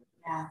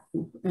 Yeah.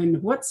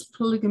 And what's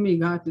polygamy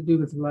got to do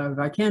with love?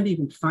 I can't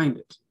even find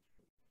it.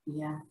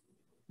 Yeah.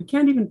 I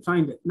can't even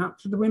find it.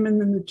 Not for the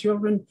women and the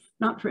children,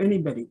 not for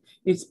anybody.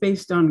 It's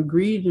based on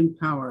greed and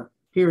power,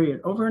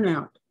 period, over and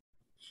out.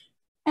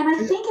 And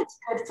I think it's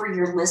good for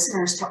your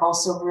listeners to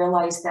also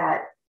realize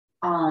that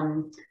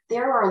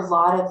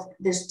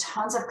there's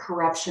tons of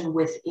corruption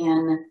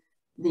within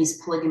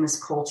these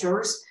polygamous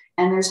cultures,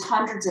 and there's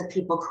hundreds of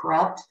people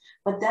corrupt,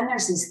 but then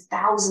there's these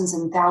thousands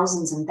and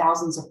thousands and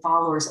thousands of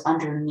followers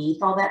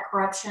underneath all that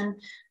corruption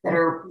that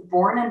are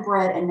born and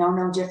bred and know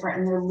no different,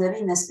 and they're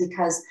living this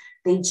because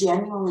they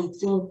genuinely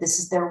think this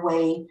is their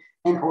way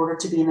in order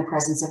to be in the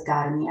presence of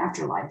God in the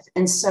afterlife.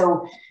 And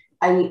so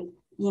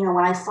you know,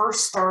 when I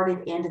first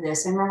started into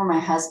this, I remember my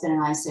husband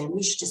and I saying,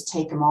 we should just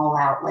take them all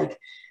out. Like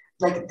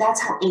that's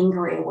how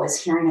angry I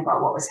was hearing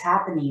about what was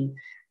happening.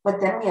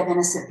 But then we have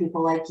innocent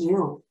people like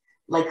you,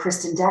 like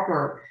Kristen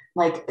Decker,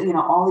 like, you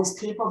know, all these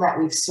people that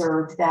we've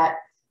served that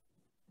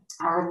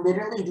are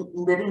literally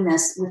living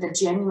this with a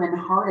genuine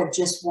heart of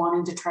just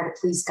wanting to try to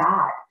please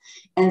God.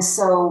 And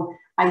so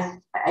I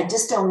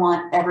just don't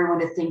want everyone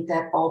to think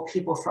that all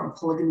people from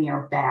polygamy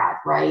are bad,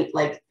 right?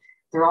 Like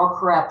they're all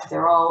corrupt,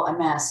 they're all a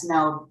mess.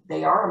 No,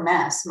 they are a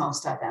mess,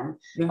 most of them,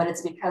 but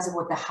it's because of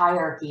what the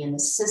hierarchy and the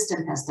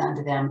system has done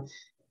to them,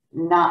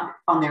 not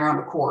on their own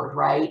accord,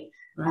 right?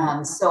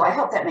 So I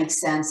hope that makes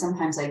sense.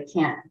 Sometimes I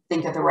can't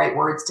think of the right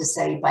words to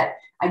say, but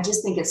I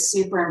just think it's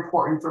super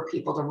important for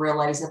people to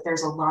realize that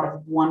there's a lot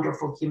of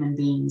wonderful human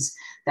beings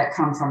that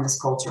come from this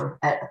culture,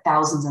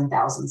 thousands and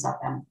thousands of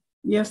them.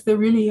 Yes, there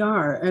really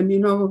are. And, you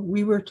know,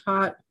 we were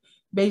taught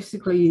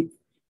basically,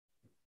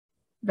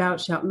 thou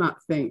shalt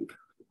not think.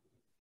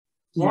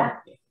 Yeah.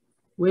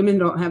 Women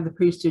don't have the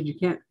priesthood. You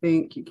can't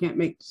think. You can't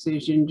make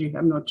decisions. You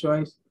have no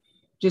choice.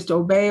 Just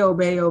obey,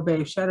 obey,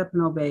 obey. Shut up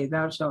and obey.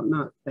 Thou shalt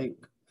not think.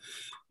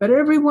 But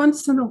every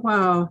once in a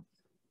while,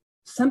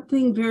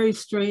 something very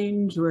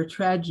strange or a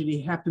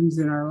tragedy happens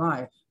in our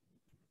life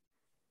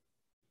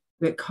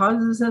that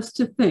causes us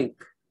to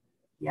think.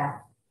 Yeah.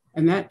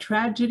 And that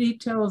tragedy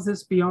tells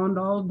us beyond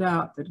all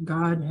doubt that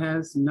God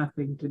has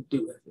nothing to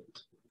do with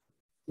it.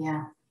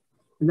 Yeah.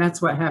 And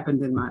that's what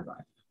happened in my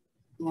life.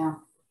 Yeah.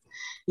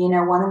 You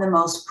know, one of the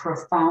most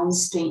profound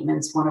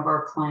statements one of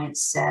our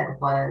clients said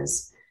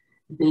was,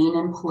 being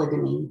in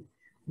polygamy,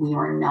 we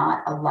are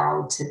not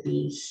allowed to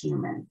be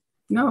human.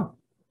 No.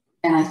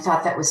 And I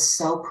thought that was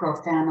so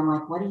profound. I'm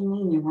like, what do you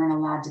mean you weren't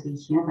allowed to be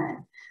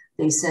human?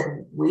 They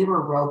said we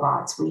were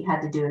robots. We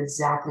had to do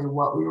exactly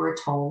what we were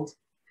told,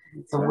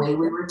 the way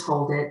we were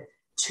told it,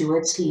 to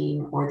a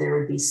T, or there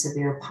would be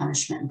severe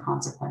punishment and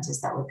consequences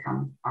that would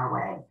come our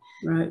way.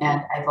 Right.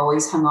 And I've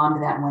always hung on to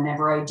that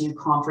whenever I do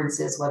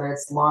conferences, whether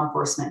it's law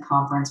enforcement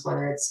conference,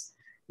 whether it's,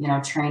 you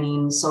know,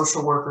 training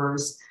social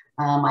workers,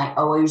 I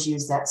always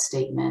use that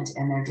statement,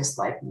 and they're just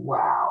like,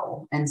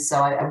 wow. And so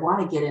I want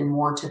to get in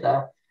more to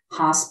the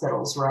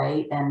hospitals,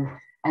 right? And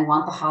I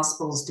want the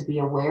hospitals to be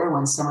aware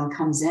when someone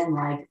comes in,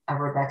 like a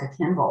Rebecca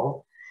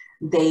Kimbel,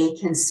 they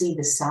can see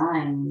the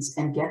signs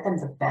and get them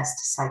the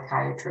best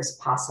psychiatrist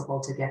possible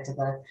to get to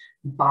the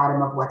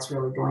bottom of what's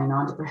really going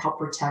on to help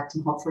protect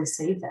and hopefully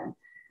save them.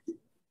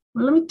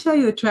 Well, let me tell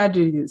you the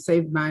tragedy that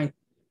saved my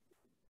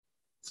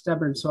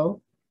stubborn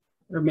soul,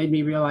 or made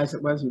me realize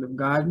it wasn't of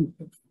God.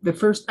 The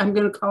first, I'm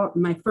going to call it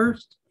my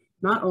first,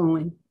 not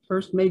only,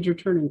 first major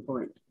turning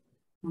point.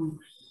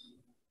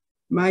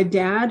 My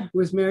dad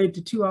was married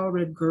to two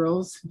all-red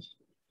girls,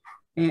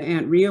 and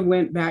Aunt Rhea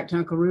went back to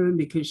Uncle Reuben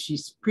because she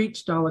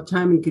preached all the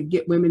time and could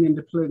get women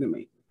into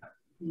polygamy.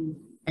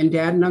 And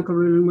Dad and Uncle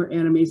Reuben were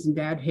enemies, and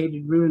Dad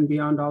hated Reuben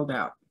beyond all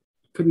doubt.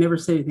 Could never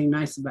say anything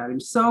nice about him.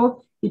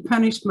 So he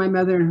punished my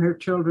mother and her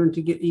children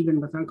to get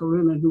even with Uncle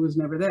Reuben, who was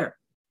never there.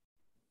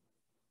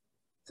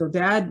 So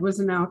Dad was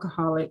an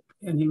alcoholic,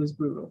 and he was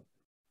brutal.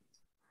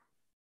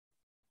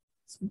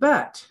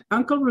 But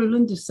Uncle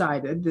Reuben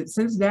decided that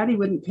since Daddy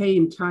wouldn't pay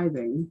him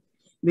tithing,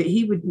 that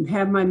he would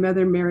have my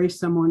mother marry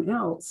someone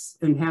else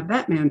and have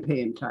that man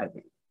pay him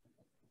tithing.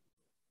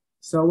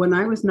 So when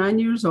I was 9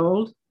 years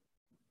old,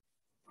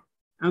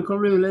 Uncle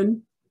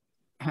Reuben,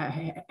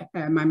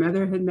 my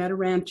mother had met a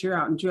rancher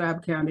out in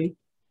Joab County.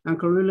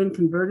 Uncle Reuben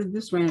converted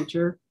this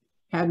rancher,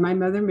 had my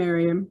mother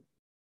marry him,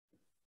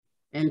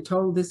 and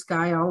told this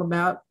guy all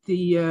about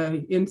the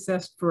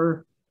incest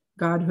for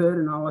godhood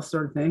and all that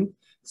sort of thing.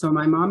 So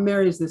my mom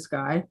marries this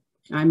guy.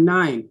 I'm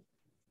 9.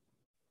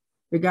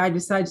 The guy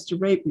decides to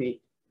rape me.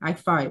 I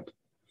fight.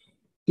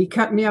 He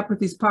cut me up with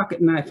his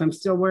pocket knife. I'm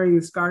still wearing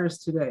the scars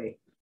today.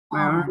 My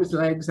arms,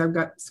 legs, I've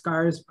got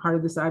scars, part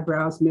of this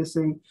eyebrow's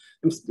missing.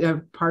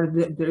 I'm part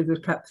of they're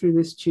cut through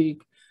this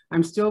cheek.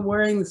 I'm still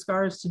wearing the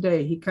scars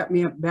today. He cut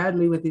me up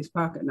badly with his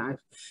pocket knife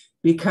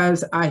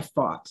because I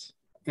fought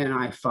and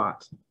I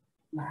fought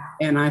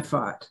and I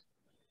fought.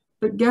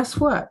 But guess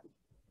what?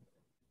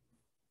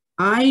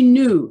 I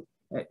knew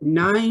at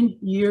 9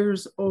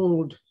 years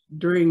old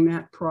during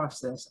that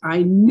process,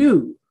 I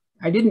knew,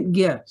 I didn't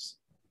guess,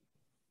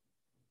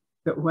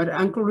 that what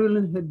Uncle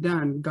Reuben had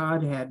done,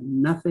 God had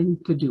nothing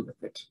to do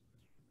with it.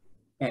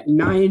 At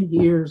 9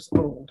 years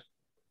old.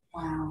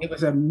 Wow. It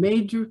was a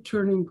major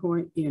turning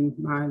point in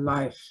my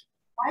life.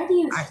 Why do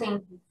you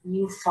think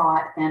you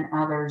fought and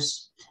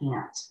others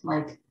can't?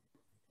 Like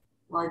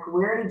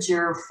where did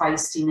your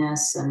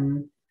feistiness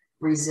and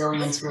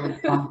resilience really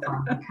come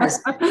from? Because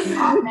not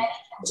many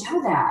can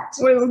do that.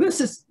 Well, this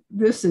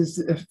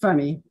is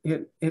funny.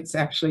 It's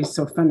actually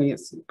so funny.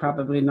 It's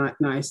probably not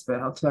nice, but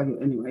I'll tell you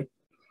anyway.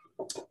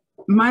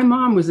 My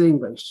mom was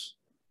English.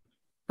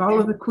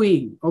 Follow the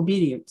queen.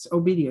 Obedience,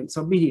 obedience,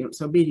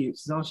 obedience,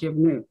 obedience is all she ever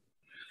knew.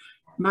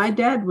 My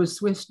dad was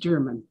Swiss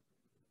German.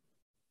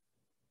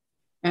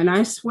 And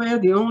I swear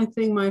the only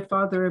thing my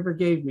father ever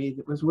gave me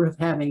that was worth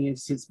having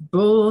is his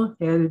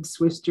bull-headed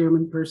Swiss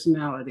German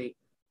personality.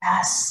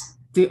 Yes.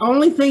 The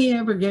only thing he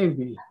ever gave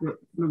me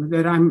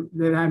that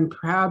I'm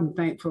proud and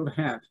thankful to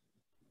have,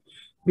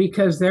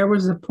 because there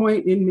was a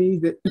point in me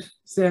that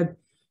said,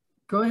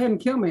 go ahead and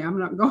kill me. I'm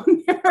not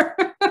going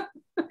there.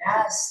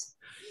 Yes.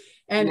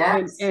 And,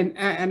 yes.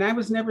 and I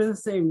was never the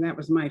same. That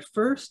was my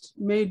first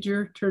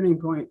major turning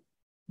point.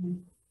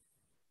 Mm-hmm.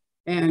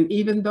 And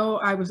even though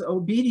I was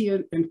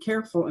obedient and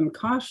careful and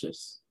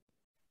cautious,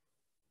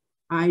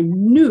 I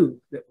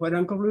knew that what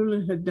Uncle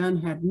Rulon had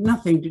done had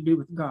nothing to do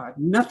with God,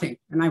 nothing.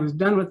 And I was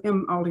done with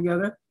him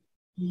altogether.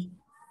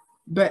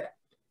 But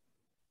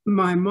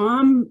my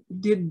mom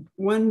did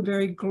one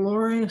very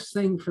glorious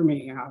thing for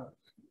me. I'll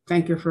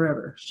thank her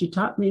forever. She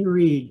taught me to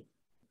read.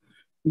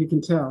 You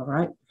can tell,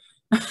 right?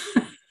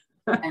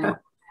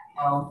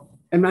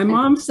 And my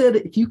mom said,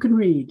 if you can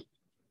read,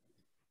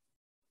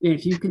 and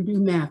if you can do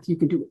math, you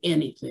can do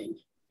anything.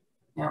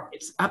 Yep.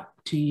 It's up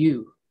to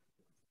you.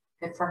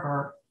 Good for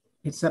her.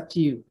 It's up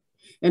to you.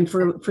 And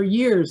for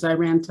years, I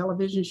ran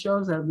television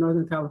shows out of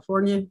Northern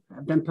California.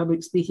 I've done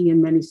public speaking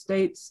in many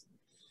states.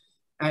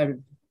 I've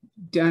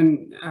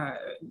done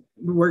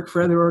work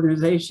for other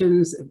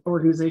organizations, an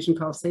organization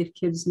called Safe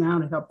Kids Now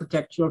to help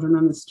protect children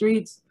on the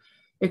streets,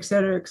 et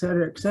cetera, et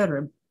cetera, et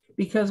cetera.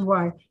 Because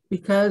why?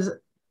 Because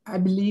I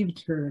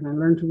believed her and I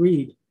learned to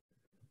read.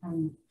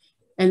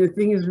 And the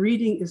thing is,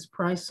 reading is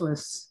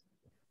priceless.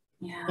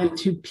 Yeah. And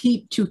to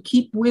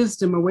keep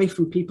wisdom away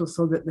from people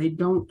so that they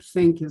don't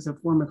think is a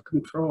form of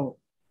control.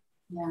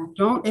 Yeah.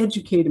 Don't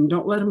educate them.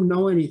 Don't let them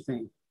know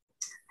anything.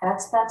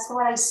 That's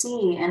what I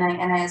see. And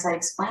as I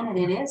explain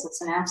it,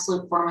 it's an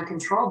absolute form of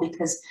control,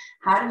 because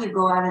how do you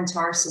go out into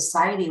our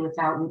society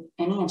without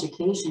any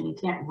education? You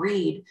can't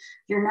read,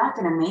 you're not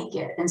going to make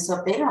it. And so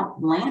if they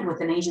don't land with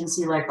an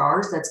agency like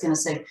ours, that's going to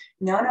say,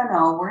 no,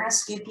 we're going to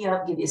scoop you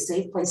up, give you a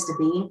safe place to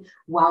be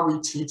while we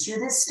teach you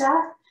this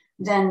stuff,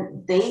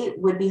 then they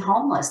would be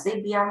homeless.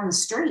 They'd be out on the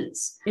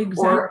streets.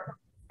 Exactly. Or,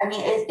 I mean,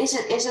 it's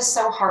just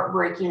so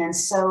heartbreaking. And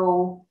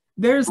so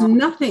there's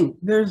nothing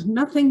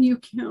you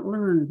can't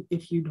learn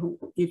if you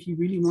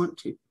really want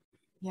to.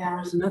 Yeah.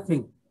 There's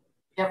nothing.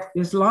 Yep.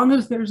 As long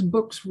as there's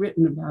books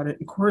written about it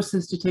and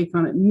courses to take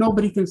on it,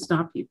 nobody can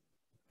stop you.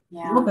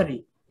 Yeah.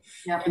 Nobody.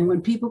 Yep. And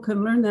when people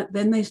can learn that,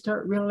 then they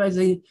start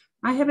realizing,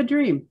 I have a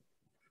dream.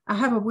 I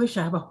have a wish.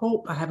 I have a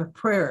hope. I have a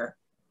prayer.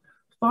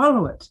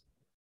 Follow it.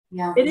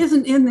 Yeah. It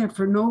isn't in there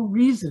for no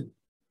reason.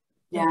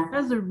 Yeah. It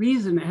has a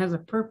reason. It has a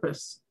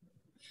purpose.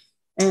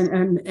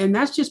 And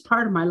that's just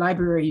part of my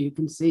library, you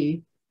can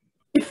see.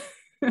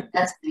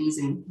 That's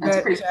amazing.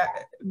 That's pretty cool.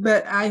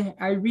 But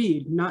I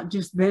read, not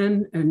just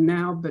then and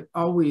now, but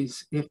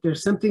always. If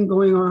there's something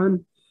going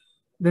on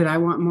that I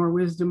want more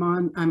wisdom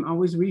on, I'm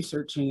always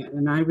researching it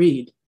and I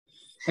read.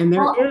 And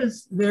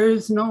there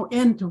is no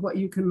end to what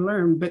you can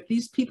learn, but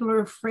these people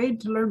are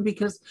afraid to learn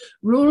because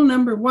rule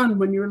number one,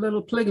 when you're a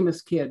little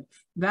polygamist kid,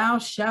 thou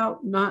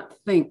shalt not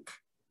think.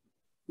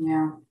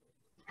 Yeah.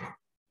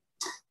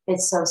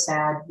 It's so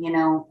sad,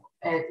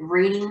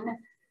 reading,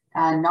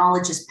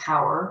 knowledge is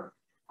power,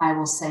 I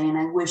will say, and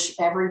I wish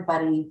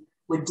everybody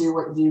would do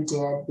what you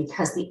did,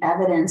 because the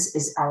evidence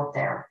is out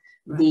there.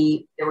 Right.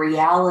 The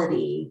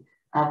reality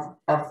of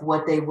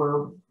what they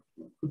were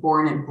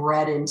born and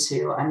bred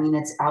into, I mean,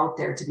 it's out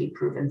there to be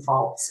proven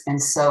false. And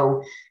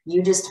so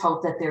you just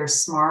hope that they're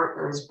smart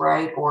or as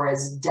bright or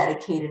as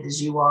dedicated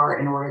as you are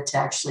in order to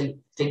actually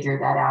figure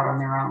that out on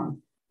their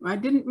own. I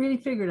didn't really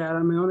figure it out. I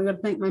only got to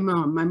thank my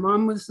mom. My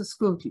mom was a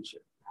school teacher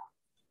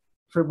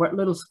for what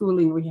little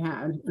schooling we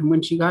had. And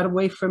when she got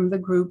away from the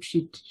group,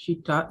 she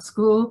taught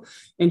school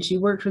and she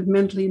worked with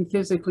mentally and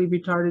physically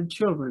retarded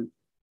children.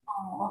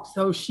 Oh.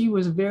 So she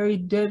was very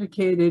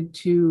dedicated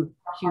to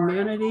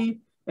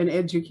humanity and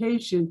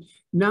education,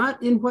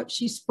 not in what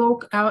she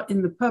spoke out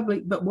in the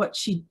public, but what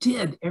she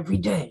did every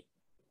day.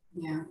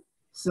 Yeah.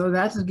 So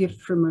that's a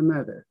gift from my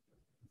mother.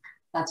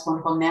 That's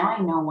wonderful. Now I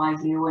know why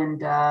you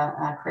and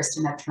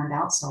Kristen have turned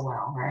out so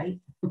well, right?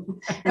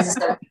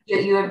 So do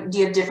you have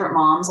different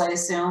moms, I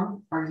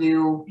assume? Or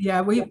you? Yeah,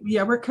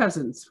 we're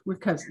cousins. We're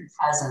cousins.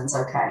 Cousins,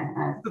 okay.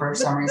 For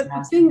some reason,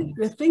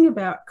 the thing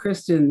about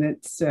Kristen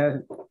that's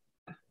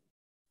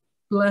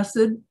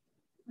blessed,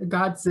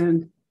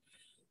 godsend,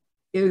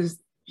 is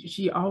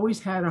she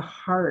always had a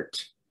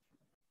heart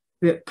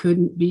that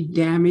couldn't be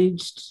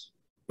damaged,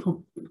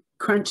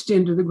 crunched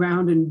into the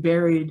ground and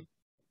buried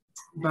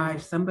by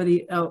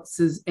somebody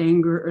else's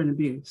anger and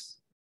abuse.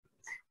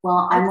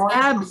 Well, it's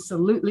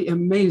absolutely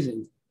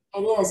amazing.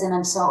 It is, and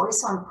I'm always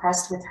so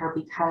impressed with her,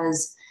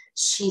 because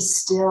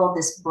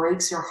this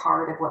breaks her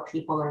heart of what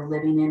people are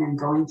living in and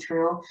going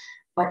through,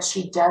 but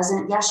she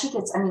doesn't, she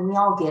gets, we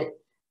all get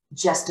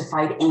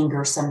justified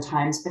anger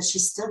sometimes, but she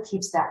still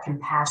keeps that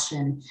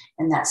compassion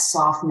and that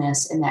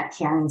softness and that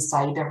caring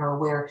side to her,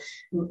 where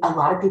a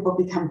lot of people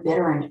become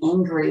bitter and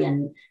angry,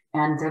 and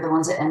they're the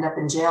ones that end up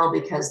in jail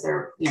because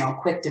they're,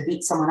 quick to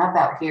beat someone up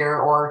out here,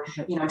 or,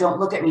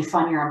 don't look at me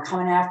funny, or I'm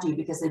coming after you,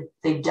 because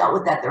they've dealt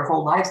with that their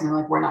whole lives, and they're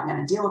like, we're not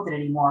going to deal with it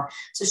anymore.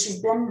 So she's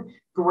been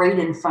great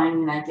in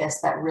finding, I guess,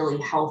 that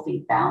really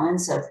healthy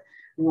balance of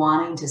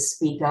wanting to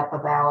speak up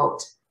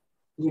about,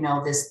 you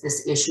know,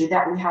 this issue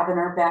that we have in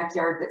our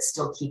backyard, but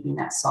still keeping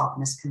that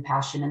softness,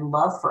 compassion, and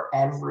love for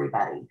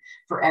everybody,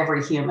 for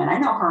every human. I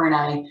know her and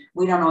I,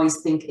 we don't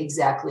always think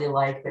exactly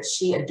alike, but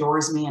she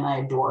adores me and I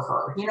adore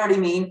her. You know what I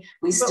mean?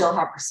 We still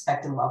have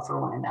respect and love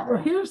for one another.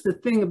 Well, here's the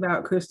thing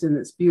about Kristen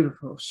that's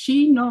beautiful.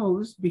 She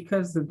knows,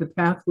 because of the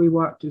path we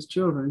walked as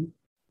children,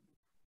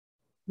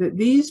 that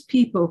these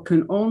people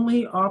can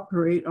only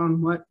operate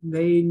on what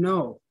they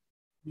know.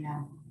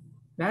 Yeah.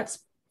 That's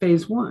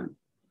phase one.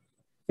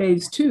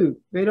 Phase two,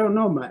 they don't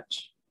know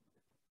much.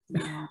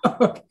 Yeah.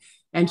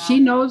 And she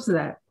knows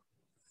that.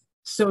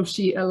 So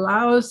she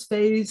allows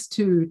phase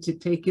two to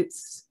take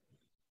its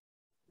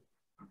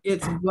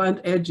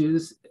blunt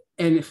edges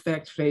and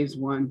affect phase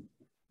one.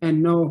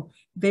 And no,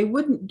 they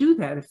wouldn't do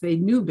that if they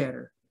knew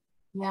better.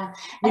 Yeah.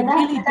 They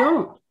really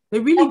don't. They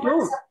really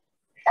don't.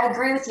 I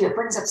agree with you. It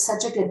brings up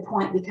such a good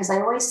point, because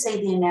I always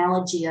say the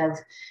analogy of,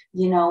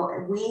 you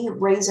know, we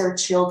raise our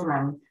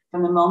children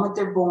from the moment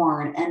they're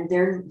born, and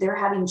they're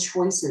having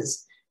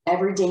choices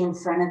every day in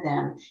front of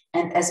them.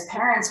 And as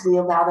parents, we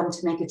allow them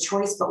to make a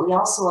choice, but we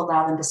also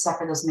allow them to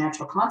suffer those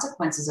natural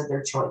consequences of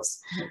their choice.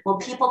 Well,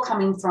 people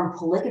coming from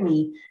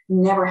polygamy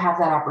never have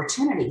that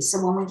opportunity.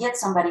 So when we get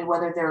somebody,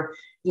 whether they're,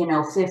 you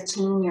know,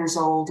 15 years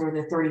old or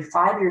they're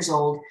 35 years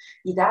old,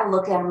 you got to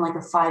look at them like a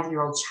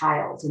 5-year-old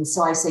child. And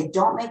so I say,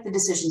 don't make the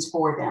decisions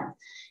for them.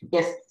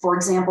 If, for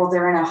example,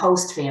 they're in a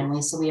host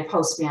family, so we have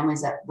host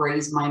families that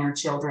raise minor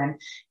children,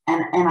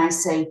 and I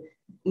say,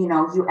 you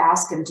know, you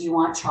ask them, do you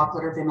want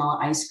chocolate or vanilla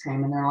ice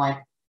cream? And they're like,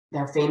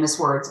 their famous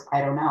words, I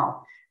don't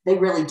know. They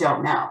really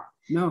don't know.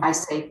 No. I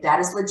say, that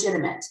is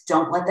legitimate.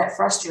 Don't let that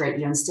frustrate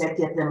you. Instead,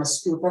 give them a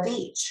scoop of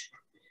each.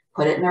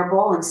 Put it in their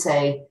bowl and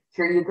say,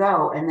 here you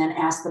go. And then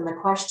ask them the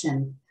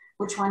question,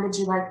 which one did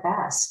you like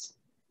best?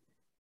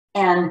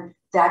 And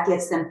that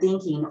gets them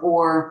thinking.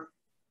 Or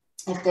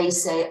if they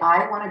say,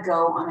 I want to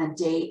go on a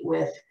date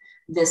with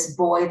this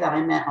boy that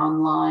I met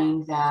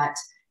online that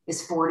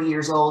is 40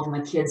 years old and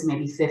the kid's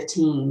maybe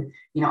 15,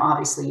 you know,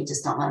 obviously you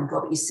just don't let them go,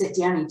 but you sit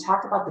down and you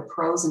talk about the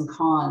pros and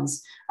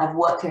cons of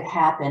what could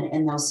happen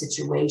in those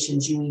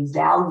situations. You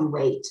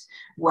evaluate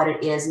what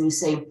it is, and you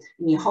say,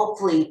 and you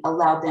hopefully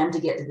allow them to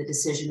get to the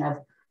decision of,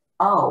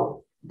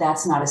 oh,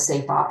 that's not a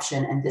safe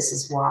option, and this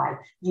is why.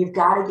 You've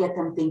got to get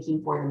them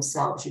thinking for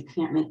themselves. You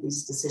can't make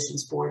these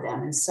decisions for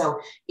them. And so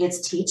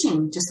it's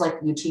teaching, just like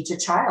you teach a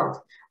child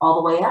all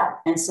the way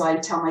up. And so I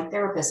tell my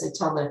therapists, I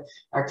tell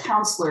our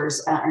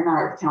counselors, or not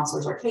our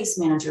counselors, our case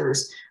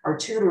managers, our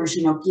tutors,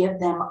 you know, give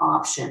them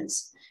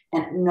options.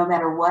 And no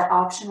matter what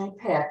option they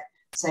pick,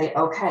 say,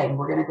 okay,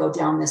 we're going to go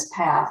down this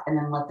path, and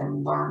then let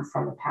them learn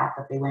from the path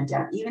that they went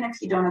down, even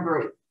if you don't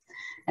agree.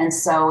 And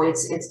so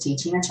it's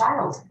teaching a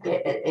child.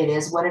 It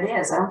is what it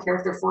is. I don't care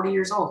if they're 40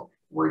 years old.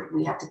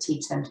 We have to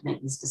teach them to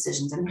make these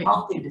decisions, and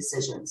healthy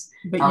decisions.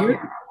 But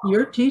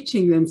you're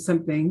teaching them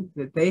something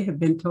that they have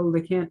been told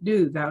they can't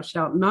do. Thou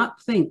shalt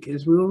not think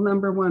is rule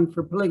number one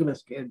for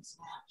polygamous kids.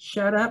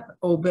 Shut up,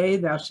 obey,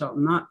 thou shalt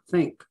not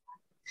think.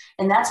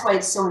 And that's why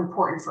it's so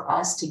important for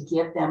us to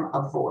give them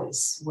a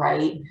voice,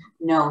 right?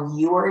 No,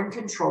 you are in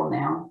control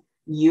now.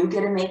 You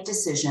get to make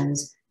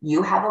decisions.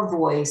 You have a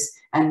voice,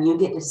 and you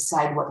get to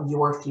decide what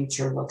your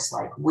future looks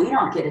like. We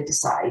don't get to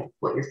decide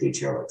what your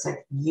future looks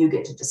like. You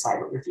get to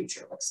decide what your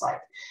future looks like.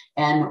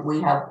 And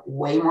we have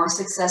way more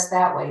success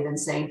that way than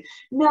saying,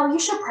 no, you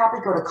should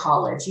probably go to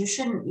college. You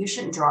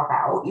shouldn't drop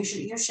out. You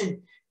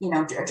should, you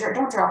know,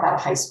 don't drop out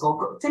of high school,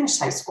 go finish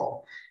high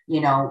school. You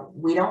know,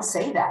 we don't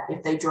say that.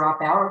 If they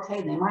drop out,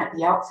 okay, they might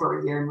be out for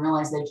a year and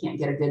realize they can't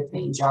get a good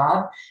paying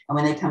job. And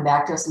when they come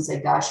back to us and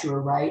say, gosh, you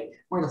were right,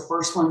 we're the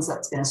first ones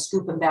that's going to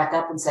scoop them back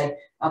up and say,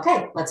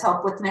 okay, let's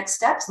help with next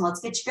steps and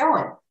let's get you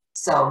going.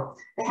 So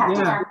they have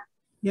to learn.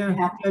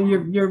 Yeah,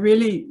 you're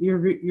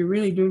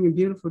really doing a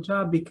beautiful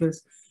job,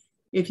 because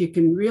if you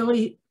can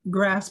really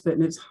grasp it,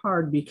 and it's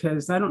hard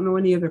because I don't know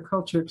any other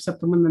culture except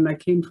the one that I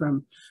came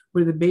from,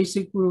 where the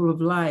basic rule of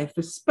life,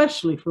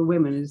 especially for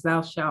women, is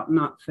thou shalt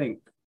not think.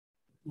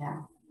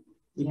 Yeah.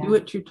 You do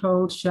what you're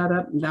told, shut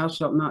up, and thou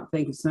shalt not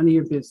think. It's none of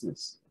your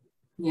business.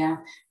 Yeah,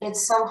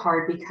 it's so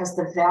hard, because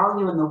the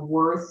value and the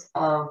worth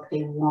of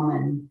a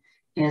woman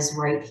is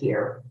right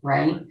here,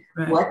 right?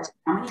 How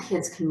many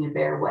kids can you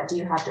bear? What do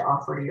you have to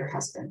offer to your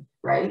husband,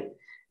 right?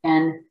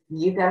 And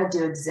you got to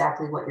do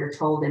exactly what you're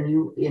told,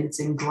 and it's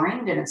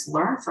ingrained and it's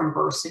learned from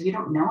birth, so you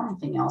don't know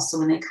anything else. So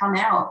when they come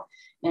out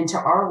into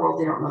our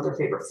world, they don't know their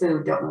favorite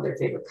food, don't know their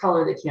favorite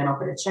color, they can't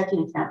open a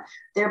checking account.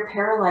 They're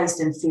paralyzed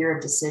in fear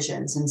of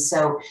decisions. And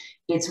so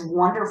it's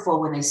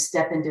wonderful when they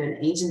step into an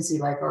agency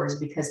like ours,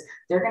 because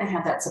they're going to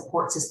have that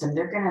support system.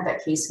 They're going to have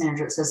that case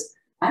manager that says,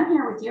 I'm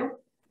here with you.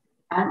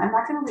 I'm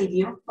not going to leave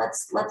you.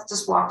 Let's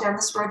just walk down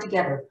this road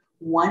together.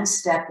 One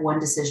step, one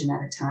decision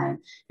at a time.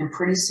 And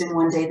pretty soon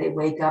one day they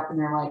wake up and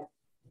they're like,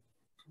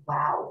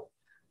 wow,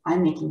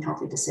 I'm making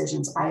healthy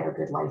decisions. I have a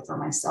good life for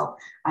myself.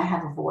 I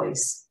have a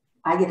voice.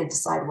 I get to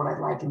decide what I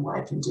like and what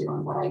I can do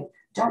and what I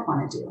don't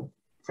want to do,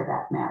 for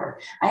that matter.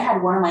 I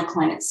had one of my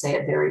clients say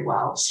it very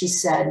well. She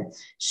said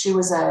she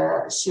was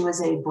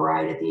a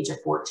bride at the age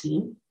of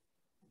 14,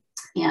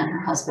 and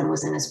her husband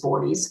was in his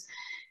 40s.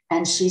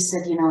 And she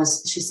said,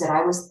 she said,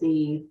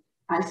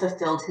 I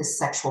fulfilled his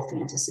sexual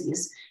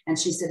fantasies. And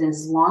she said,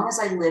 as long as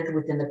I lived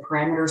within the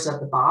parameters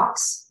of the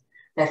box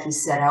that he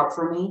set out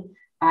for me,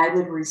 I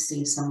would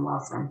receive some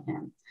love from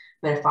him.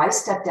 But if I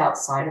stepped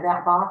outside of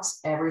that box,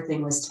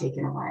 everything was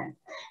taken away.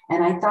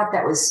 And I thought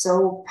that was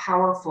so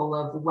powerful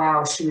of,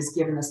 wow, she was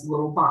given this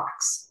little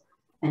box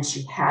and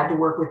she had to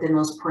work within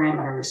those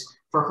parameters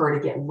for her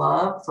to get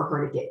love, for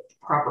her to get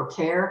proper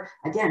care.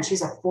 Again,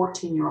 she's a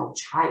 14-year-old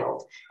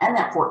child, and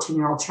that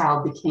 14-year-old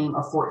child became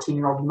a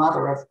 14-year-old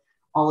mother of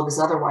all of his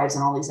other wives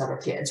and all these other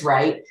kids,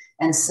 right?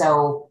 And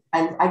so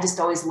I just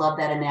always love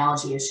that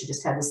analogy, is she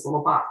just had this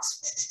little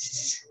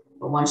box.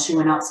 But once she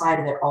went outside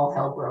of it, all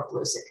hell broke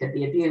loose. It could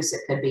be abuse,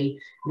 it could be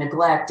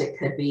neglect, it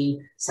could be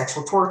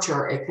sexual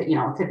torture, it could,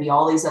 it could be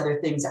all these other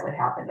things that would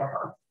happen to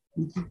her.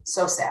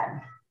 So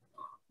sad.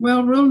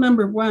 Well, rule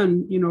number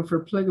one, for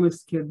a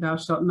polygamous kid, thou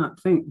shalt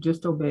not think,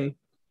 just obey.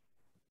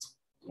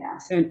 Yeah.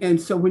 And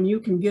so when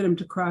you can get them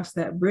to cross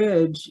that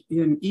bridge,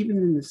 even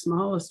in the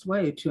smallest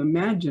way, to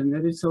imagine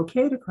that it's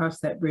okay to cross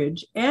that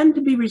bridge and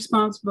to be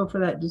responsible for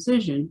that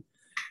decision,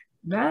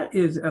 that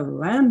is a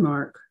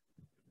landmark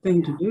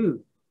thing to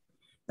do.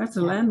 That's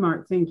a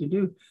landmark thing to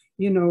do.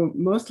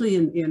 Mostly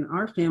in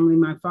our family,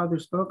 my father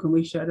spoke and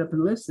we shut up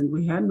and listened.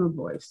 We had no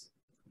voice.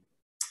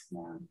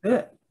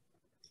 Yeah.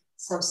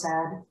 So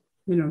sad.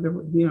 They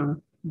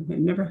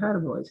never had a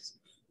voice.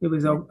 It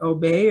was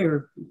obey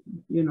or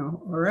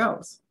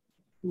else.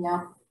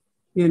 Yeah.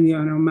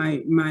 And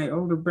my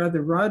older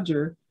brother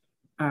Roger,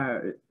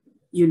 was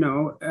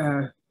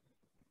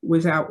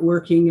out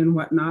working and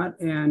whatnot,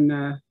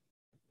 and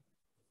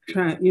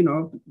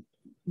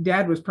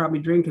Dad was probably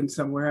drinking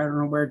somewhere. I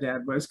don't know where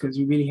Dad was, because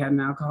he really had an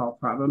alcohol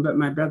problem. But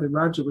my brother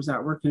Roger was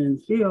out working in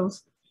the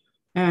fields,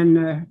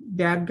 and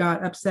Dad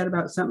got upset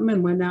about something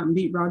and went out and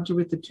beat Roger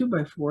with the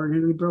 2x4 and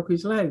nearly broke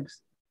his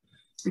legs.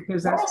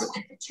 Because that's what is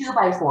with the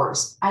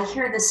 2x4s. I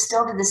hear this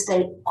still to this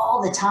day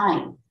all the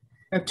time.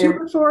 A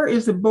 2x4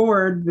 is a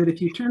board that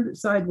if you turned it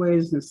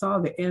sideways and saw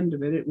the end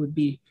of it, it would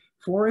be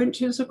 4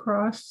 inches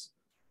across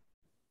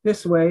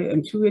this way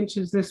and 2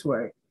 inches this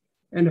way.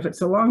 And if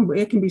it's a long,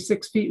 it can be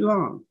 6 feet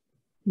long.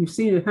 You've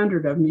seen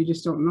 100 of them, you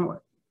just don't know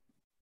it.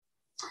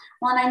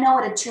 Well, and I know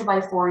what a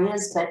 2x4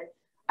 is, but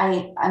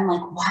I'm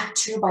like, why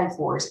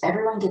 2x4s?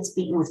 Everyone gets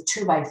beaten with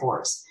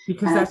 2x4s.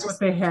 Because that's what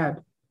they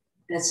had.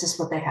 That's just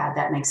what they had.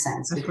 That makes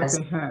sense. That's because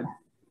what they had.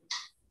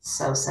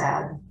 So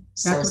sad.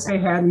 That's what they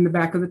had in the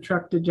back of the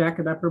truck to jack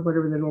it up or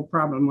whatever the little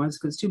problem was,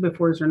 because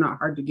 2x4s are not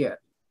hard to get.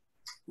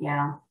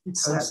 Yeah,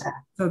 it's so sad.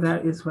 So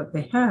that is what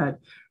they had.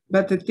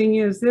 But the thing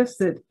is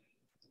that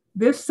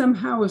this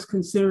somehow is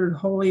considered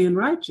holy and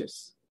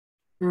righteous.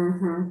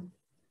 Mm-hmm.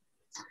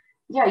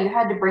 Yeah, you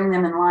had to bring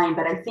them in line,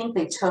 but I think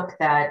they took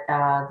that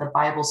the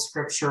Bible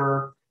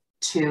scripture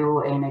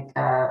to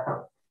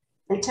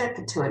they took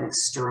it to an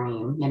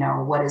extreme.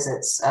 What is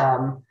it?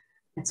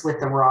 It's with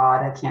the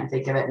rod. I can't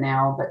think of it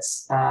now, but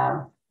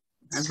a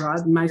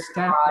rod and my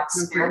staff.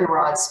 Spare the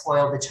rod,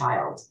 spoil the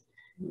child.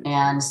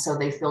 And so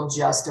they feel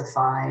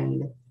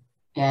justified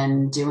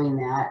in doing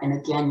that. And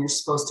again, you're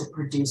supposed to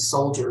produce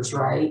soldiers,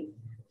 right?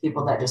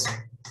 People that just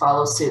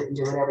follow suit and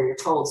do whatever you're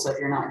told. So if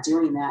you're not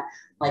doing that,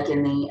 like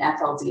in the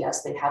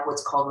FLDS, they have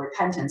what's called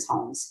repentance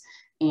homes.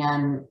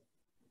 And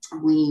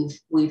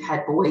we've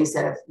had boys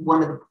that have,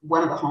 one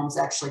of the homes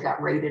actually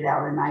got raided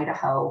out in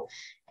Idaho.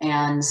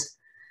 And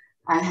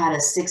I had a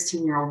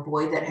 16-year-old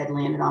boy that had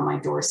landed on my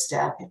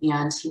doorstep,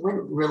 and he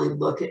wouldn't really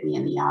look at me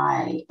in the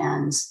eye.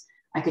 And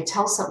I could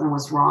tell something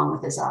was wrong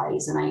with his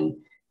eyes. And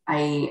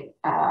I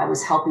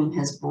was helping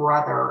his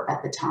brother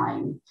at the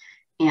time.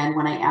 And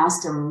when I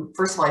asked him,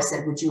 first of all, I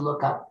said, would you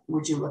look at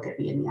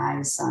me in the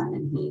eyes, son?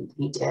 And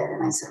he did.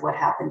 And I said, what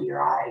happened to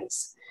your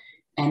eyes?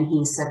 And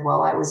he said,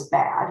 well, I was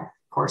bad.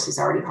 Of course, he's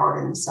already hard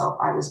on himself.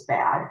 I was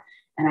bad.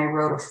 And I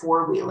rode a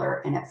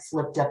 4-wheeler and it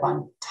flipped up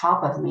on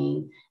top of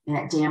me and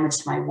it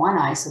damaged my one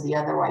eye. So the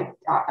other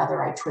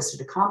eye twisted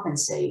to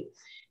compensate.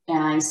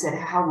 And I said,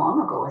 how long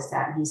ago was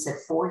that? And he said,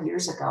 4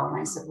 years ago. And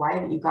I said, why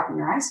haven't you gotten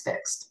your eyes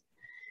fixed?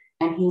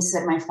 And he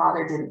said, my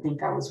father didn't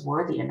think I was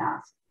worthy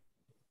enough.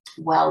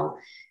 Well,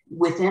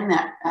 within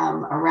that,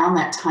 around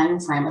that time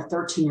frame, a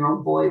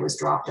 13-year-old boy was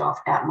dropped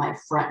off at my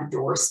front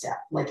doorstep,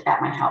 like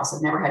at my house.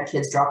 I've never had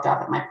kids dropped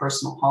off at my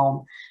personal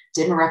home.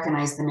 Didn't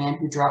recognize the man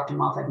who dropped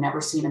him off. I'd never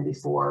seen him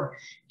before.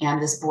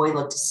 And this boy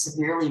looked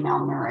severely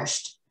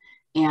malnourished.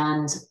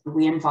 And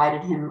we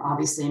invited him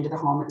obviously into the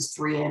home. It was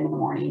 3 a.m. in the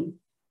morning.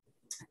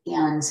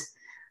 And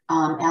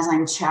as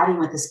I'm chatting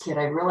with this kid,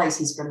 I realize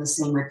he's from the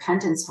same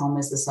repentance home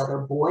as this other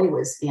boy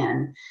was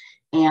in.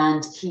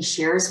 And he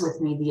shares with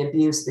me the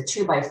abuse, the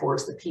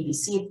 2x4s, the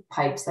PVC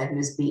pipes that he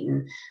was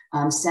beaten,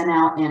 sent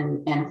out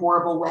in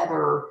horrible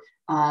weather,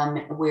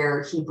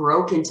 where he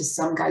broke into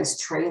some guy's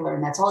trailer.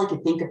 And that's all he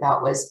could think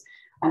about was,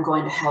 I'm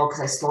going to hell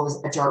because I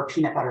stole a jar of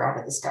peanut butter out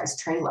of this guy's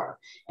trailer.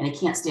 And he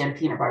can't stand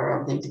peanut butter, I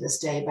don't think, to this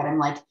day. But I'm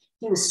like,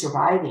 he was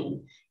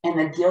surviving. And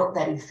the guilt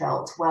that he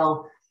felt,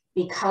 well,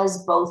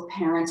 because both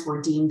parents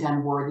were deemed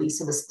unworthy.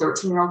 So this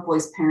 13-year-old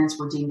boy's parents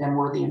were deemed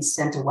unworthy and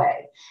sent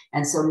away.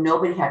 And so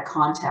nobody had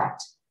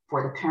contact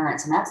for the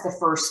parents. And that's the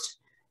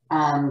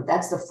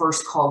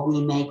first call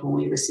we make when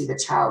we receive a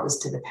child, is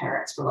to the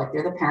parents. We're like,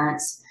 they're the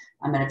parents.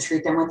 I'm going to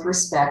treat them with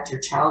respect. Your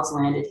child's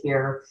landed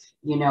here.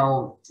 You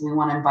know, we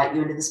want to invite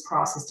you into this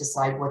process,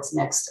 decide what's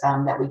next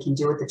that we can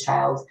do with the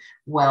child.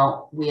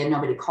 Well, we had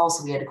nobody call,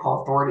 so we had to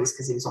call authorities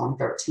because he was only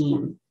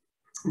 13.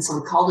 And so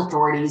we called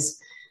authorities.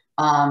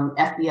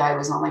 FBI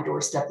was on my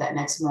doorstep that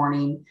next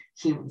morning.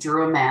 He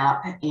drew a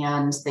map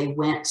and they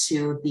went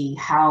to the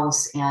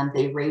house and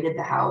they raided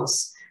the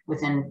house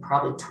within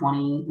probably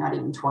 20, not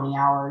even 20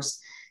 hours.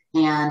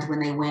 And when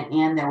they went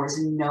in, there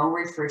was no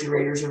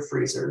refrigerators or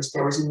freezers.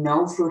 There was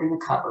no food in the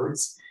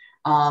cupboards.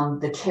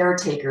 The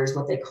caretakers,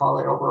 what they call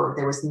it,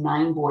 there was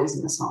 9 boys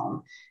in this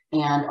home,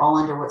 and all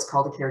under what's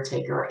called a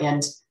caretaker,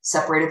 and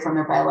separated from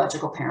their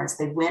biological parents.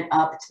 They went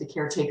up to the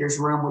caretaker's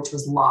room, which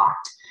was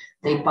locked.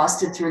 They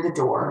busted through the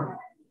door,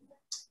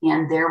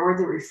 and there were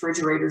the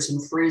refrigerators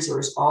and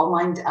freezers all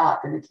lined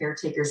up in the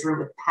caretaker's room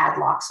with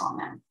padlocks on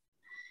them.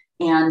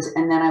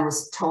 And then I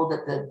was told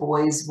that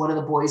one of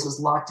the boys was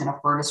locked in a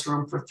furnace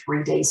room for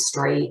 3 days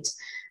straight.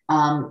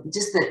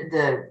 Just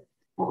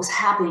what was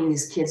happening to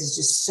these kids is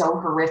just so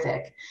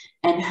horrific.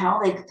 And how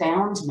they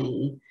found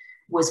me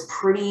was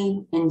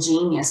pretty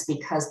ingenious,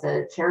 because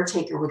the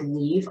caretaker would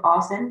leave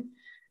often.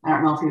 I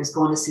don't know if he was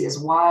going to see his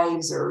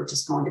wives or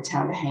just going to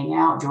town to hang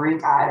out,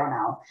 drink, I don't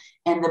know.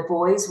 And the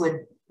boys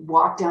would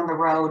walk down the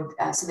road.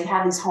 So they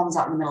have these homes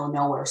out in the middle of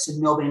nowhere, so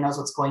nobody knows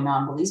what's going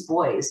on. Well, these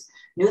boys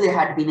knew there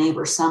had to be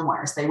neighbors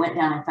somewhere. So they went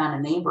down and found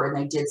a neighbor, and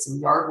they did some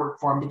yard work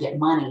for him to get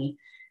money.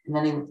 And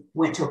then they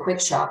went to a quick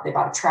shop. They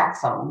bought a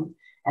track phone,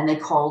 and they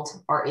called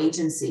our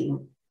agency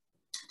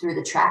through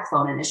the track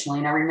phone initially.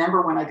 And I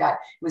remember when it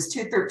was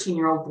 2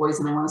 13-year-old boys,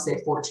 and I want to say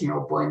a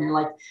 14-year-old boy. And they're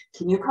like,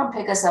 can you come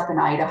pick us up in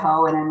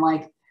Idaho? And I'm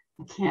like,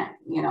 I can't,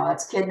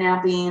 that's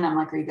kidnapping. I'm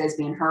like, are you guys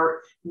being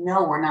hurt?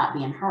 No, we're not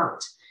being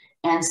hurt.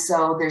 And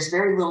so there's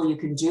very little you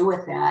can do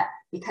with that,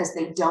 because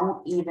they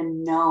don't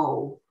even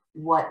know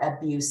what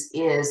abuse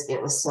is.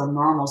 It was so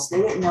normal. So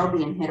they didn't know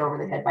being hit over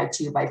the head by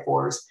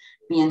 2x4s,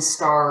 being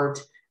starved,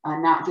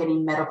 not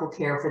getting medical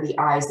care for the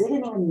eyes. They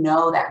didn't even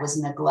know that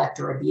was neglect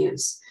or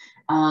abuse.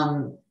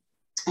 And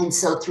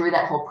so through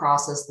that whole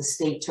process, the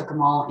state took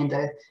them all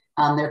into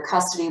their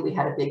custody. We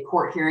had a big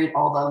court hearing.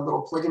 All the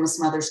little polygamous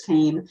mothers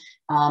came,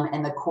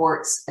 and the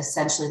courts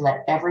essentially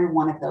let every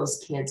one of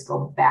those kids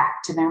go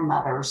back to their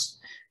mothers,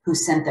 who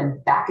sent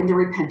them back into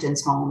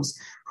repentance homes,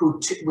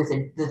 who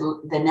within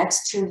the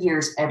next 2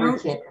 years, every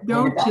kid.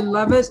 Don't you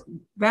love it?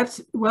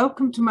 That's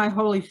welcome to my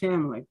holy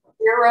family.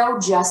 Zero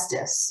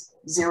justice.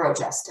 Zero.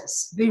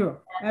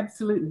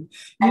 Absolutely.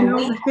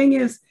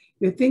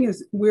 The thing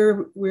is,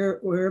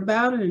 we're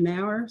about in an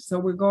hour, so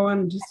we're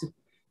going just.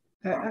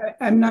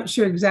 I'm not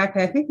sure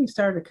exactly. I think we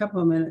started a couple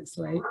of minutes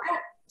late.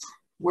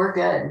 We're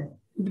good.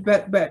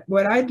 But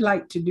what I'd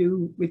like to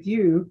do with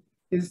you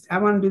is, I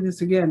want to do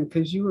this again,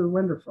 because you were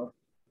wonderful.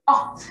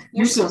 Oh,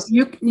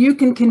 you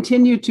can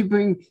continue to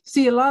bring.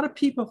 See, a lot of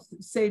people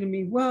say to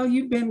me, "Well,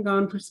 you've been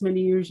gone for so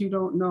many years, you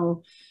don't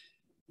know."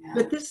 Yeah.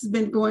 But this has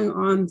been going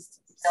on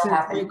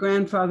since my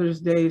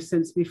grandfather's days,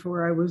 since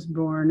before I was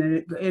born,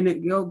 and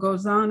it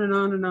goes on and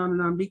on and on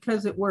and on,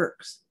 because it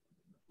works.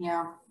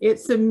 Yeah,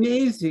 it's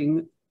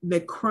amazing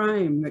the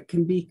crime that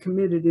can be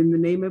committed in the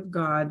name of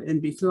God,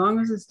 and as long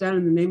as it's done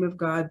in the name of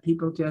God,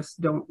 people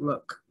just don't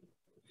look.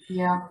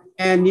 Yeah.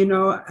 And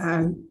you're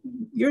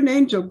an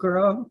angel,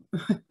 girl.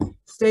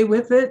 Stay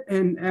with it,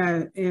 and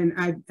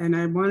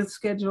I want to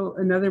schedule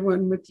another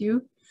one with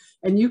you,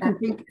 and you can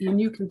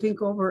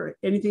think over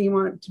anything you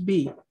want it to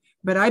be.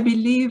 But I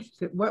believe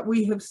that what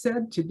we have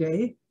said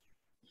today,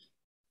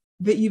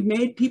 that you've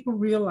made people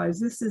realize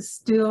this is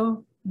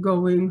still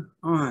going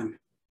on.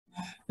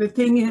 The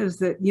thing is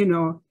that,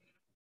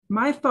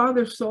 my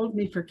father sold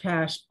me for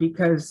cash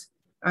because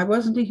I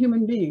wasn't a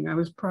human being. I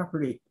was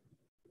property.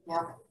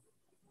 Yeah.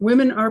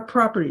 Women are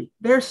property.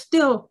 They're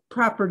still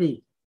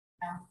property.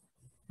 Yeah.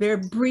 They're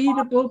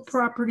breedable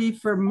property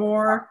for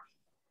more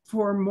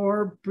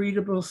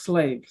breedable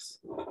slaves.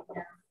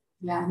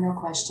 Yeah, no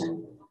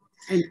question.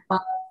 And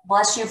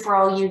bless you for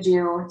all you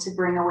do to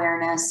bring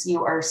awareness.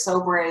 You are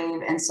so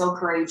brave and so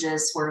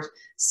courageous, where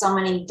so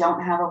many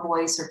don't have a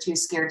voice or too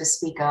scared to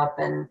speak up.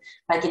 And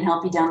if I can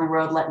help you down the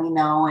road, let me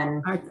know.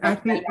 And I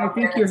think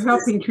you're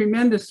helping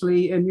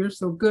tremendously, and you're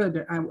so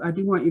good. I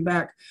do want you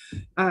back.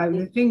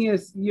 The thing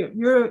is,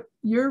 you're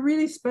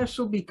really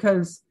special,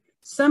 because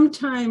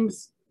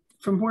sometimes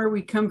from where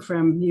we come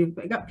from, you've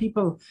got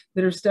people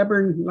that are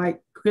stubborn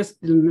like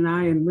Kristen and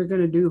I, and we're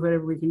going to do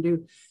whatever we can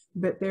do.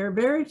 But there are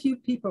very few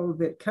people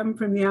that come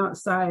from the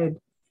outside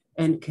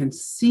and can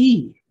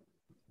see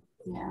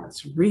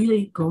what's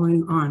really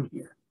going on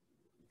here.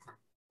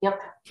 Yep.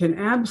 Can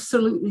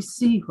absolutely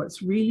see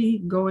what's really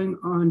going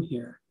on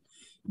here.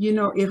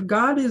 If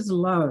God is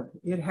love,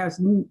 that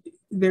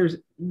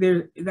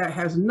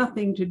has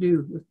nothing to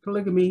do with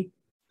polygamy,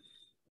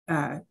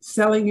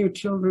 selling your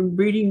children,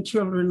 breeding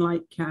children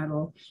like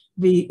cattle,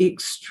 the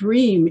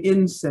extreme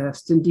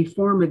incest and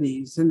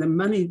deformities, and the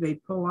money they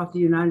pull off the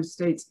United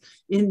States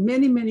in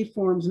many, many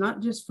forms, not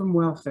just from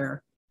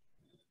welfare.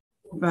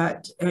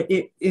 But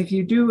if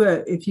you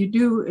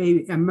do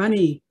a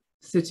money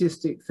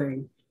statistic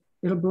thing,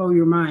 it'll blow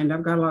your mind.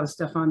 I've got a lot of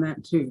stuff on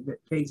that too, that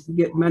they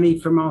get money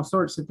from all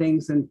sorts of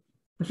things and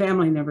the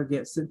family never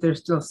gets it. They're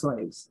still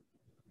slaves.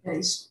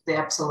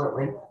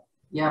 Absolutely.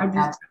 Yeah.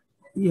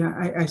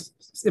 I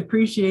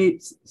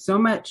appreciate so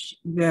much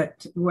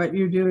that what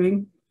you're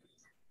doing.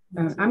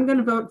 I'm going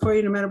to vote for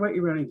you no matter what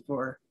you're running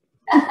for.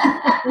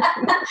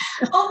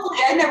 Hopefully,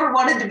 I never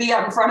wanted to be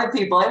out in front of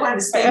people. I wanted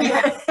to stay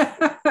behind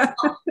the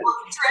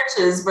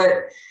trenches, but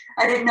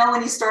I didn't know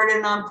when you started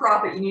a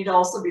nonprofit, you need to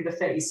also be the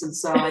face. And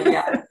so,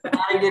 yeah,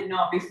 I didn't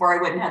know it before.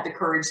 I wouldn't have the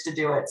courage to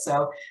do it.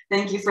 So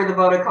thank you for the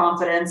vote of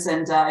confidence.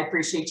 And I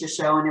appreciate your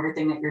show and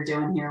everything that you're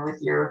doing here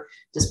with your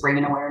just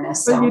bringing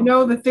awareness. So, well, you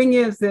know, the thing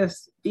is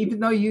this, even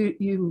though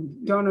you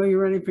don't know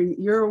you're running for,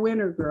 you're a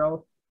winner,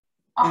 girl.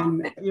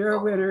 And you're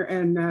a winner.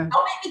 And don't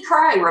make me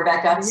cry,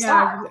 Rebecca.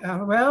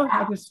 Yeah, well,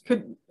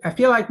 I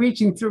feel like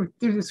reaching through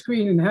the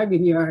screen and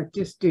hugging you. I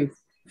just do.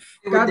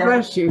 God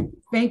bless you.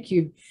 Thank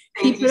you.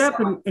 Keep it up,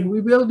 and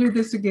we will do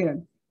this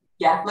again.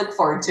 Yeah, look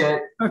forward to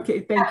it. Okay,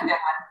 thank you.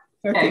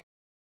 Okay.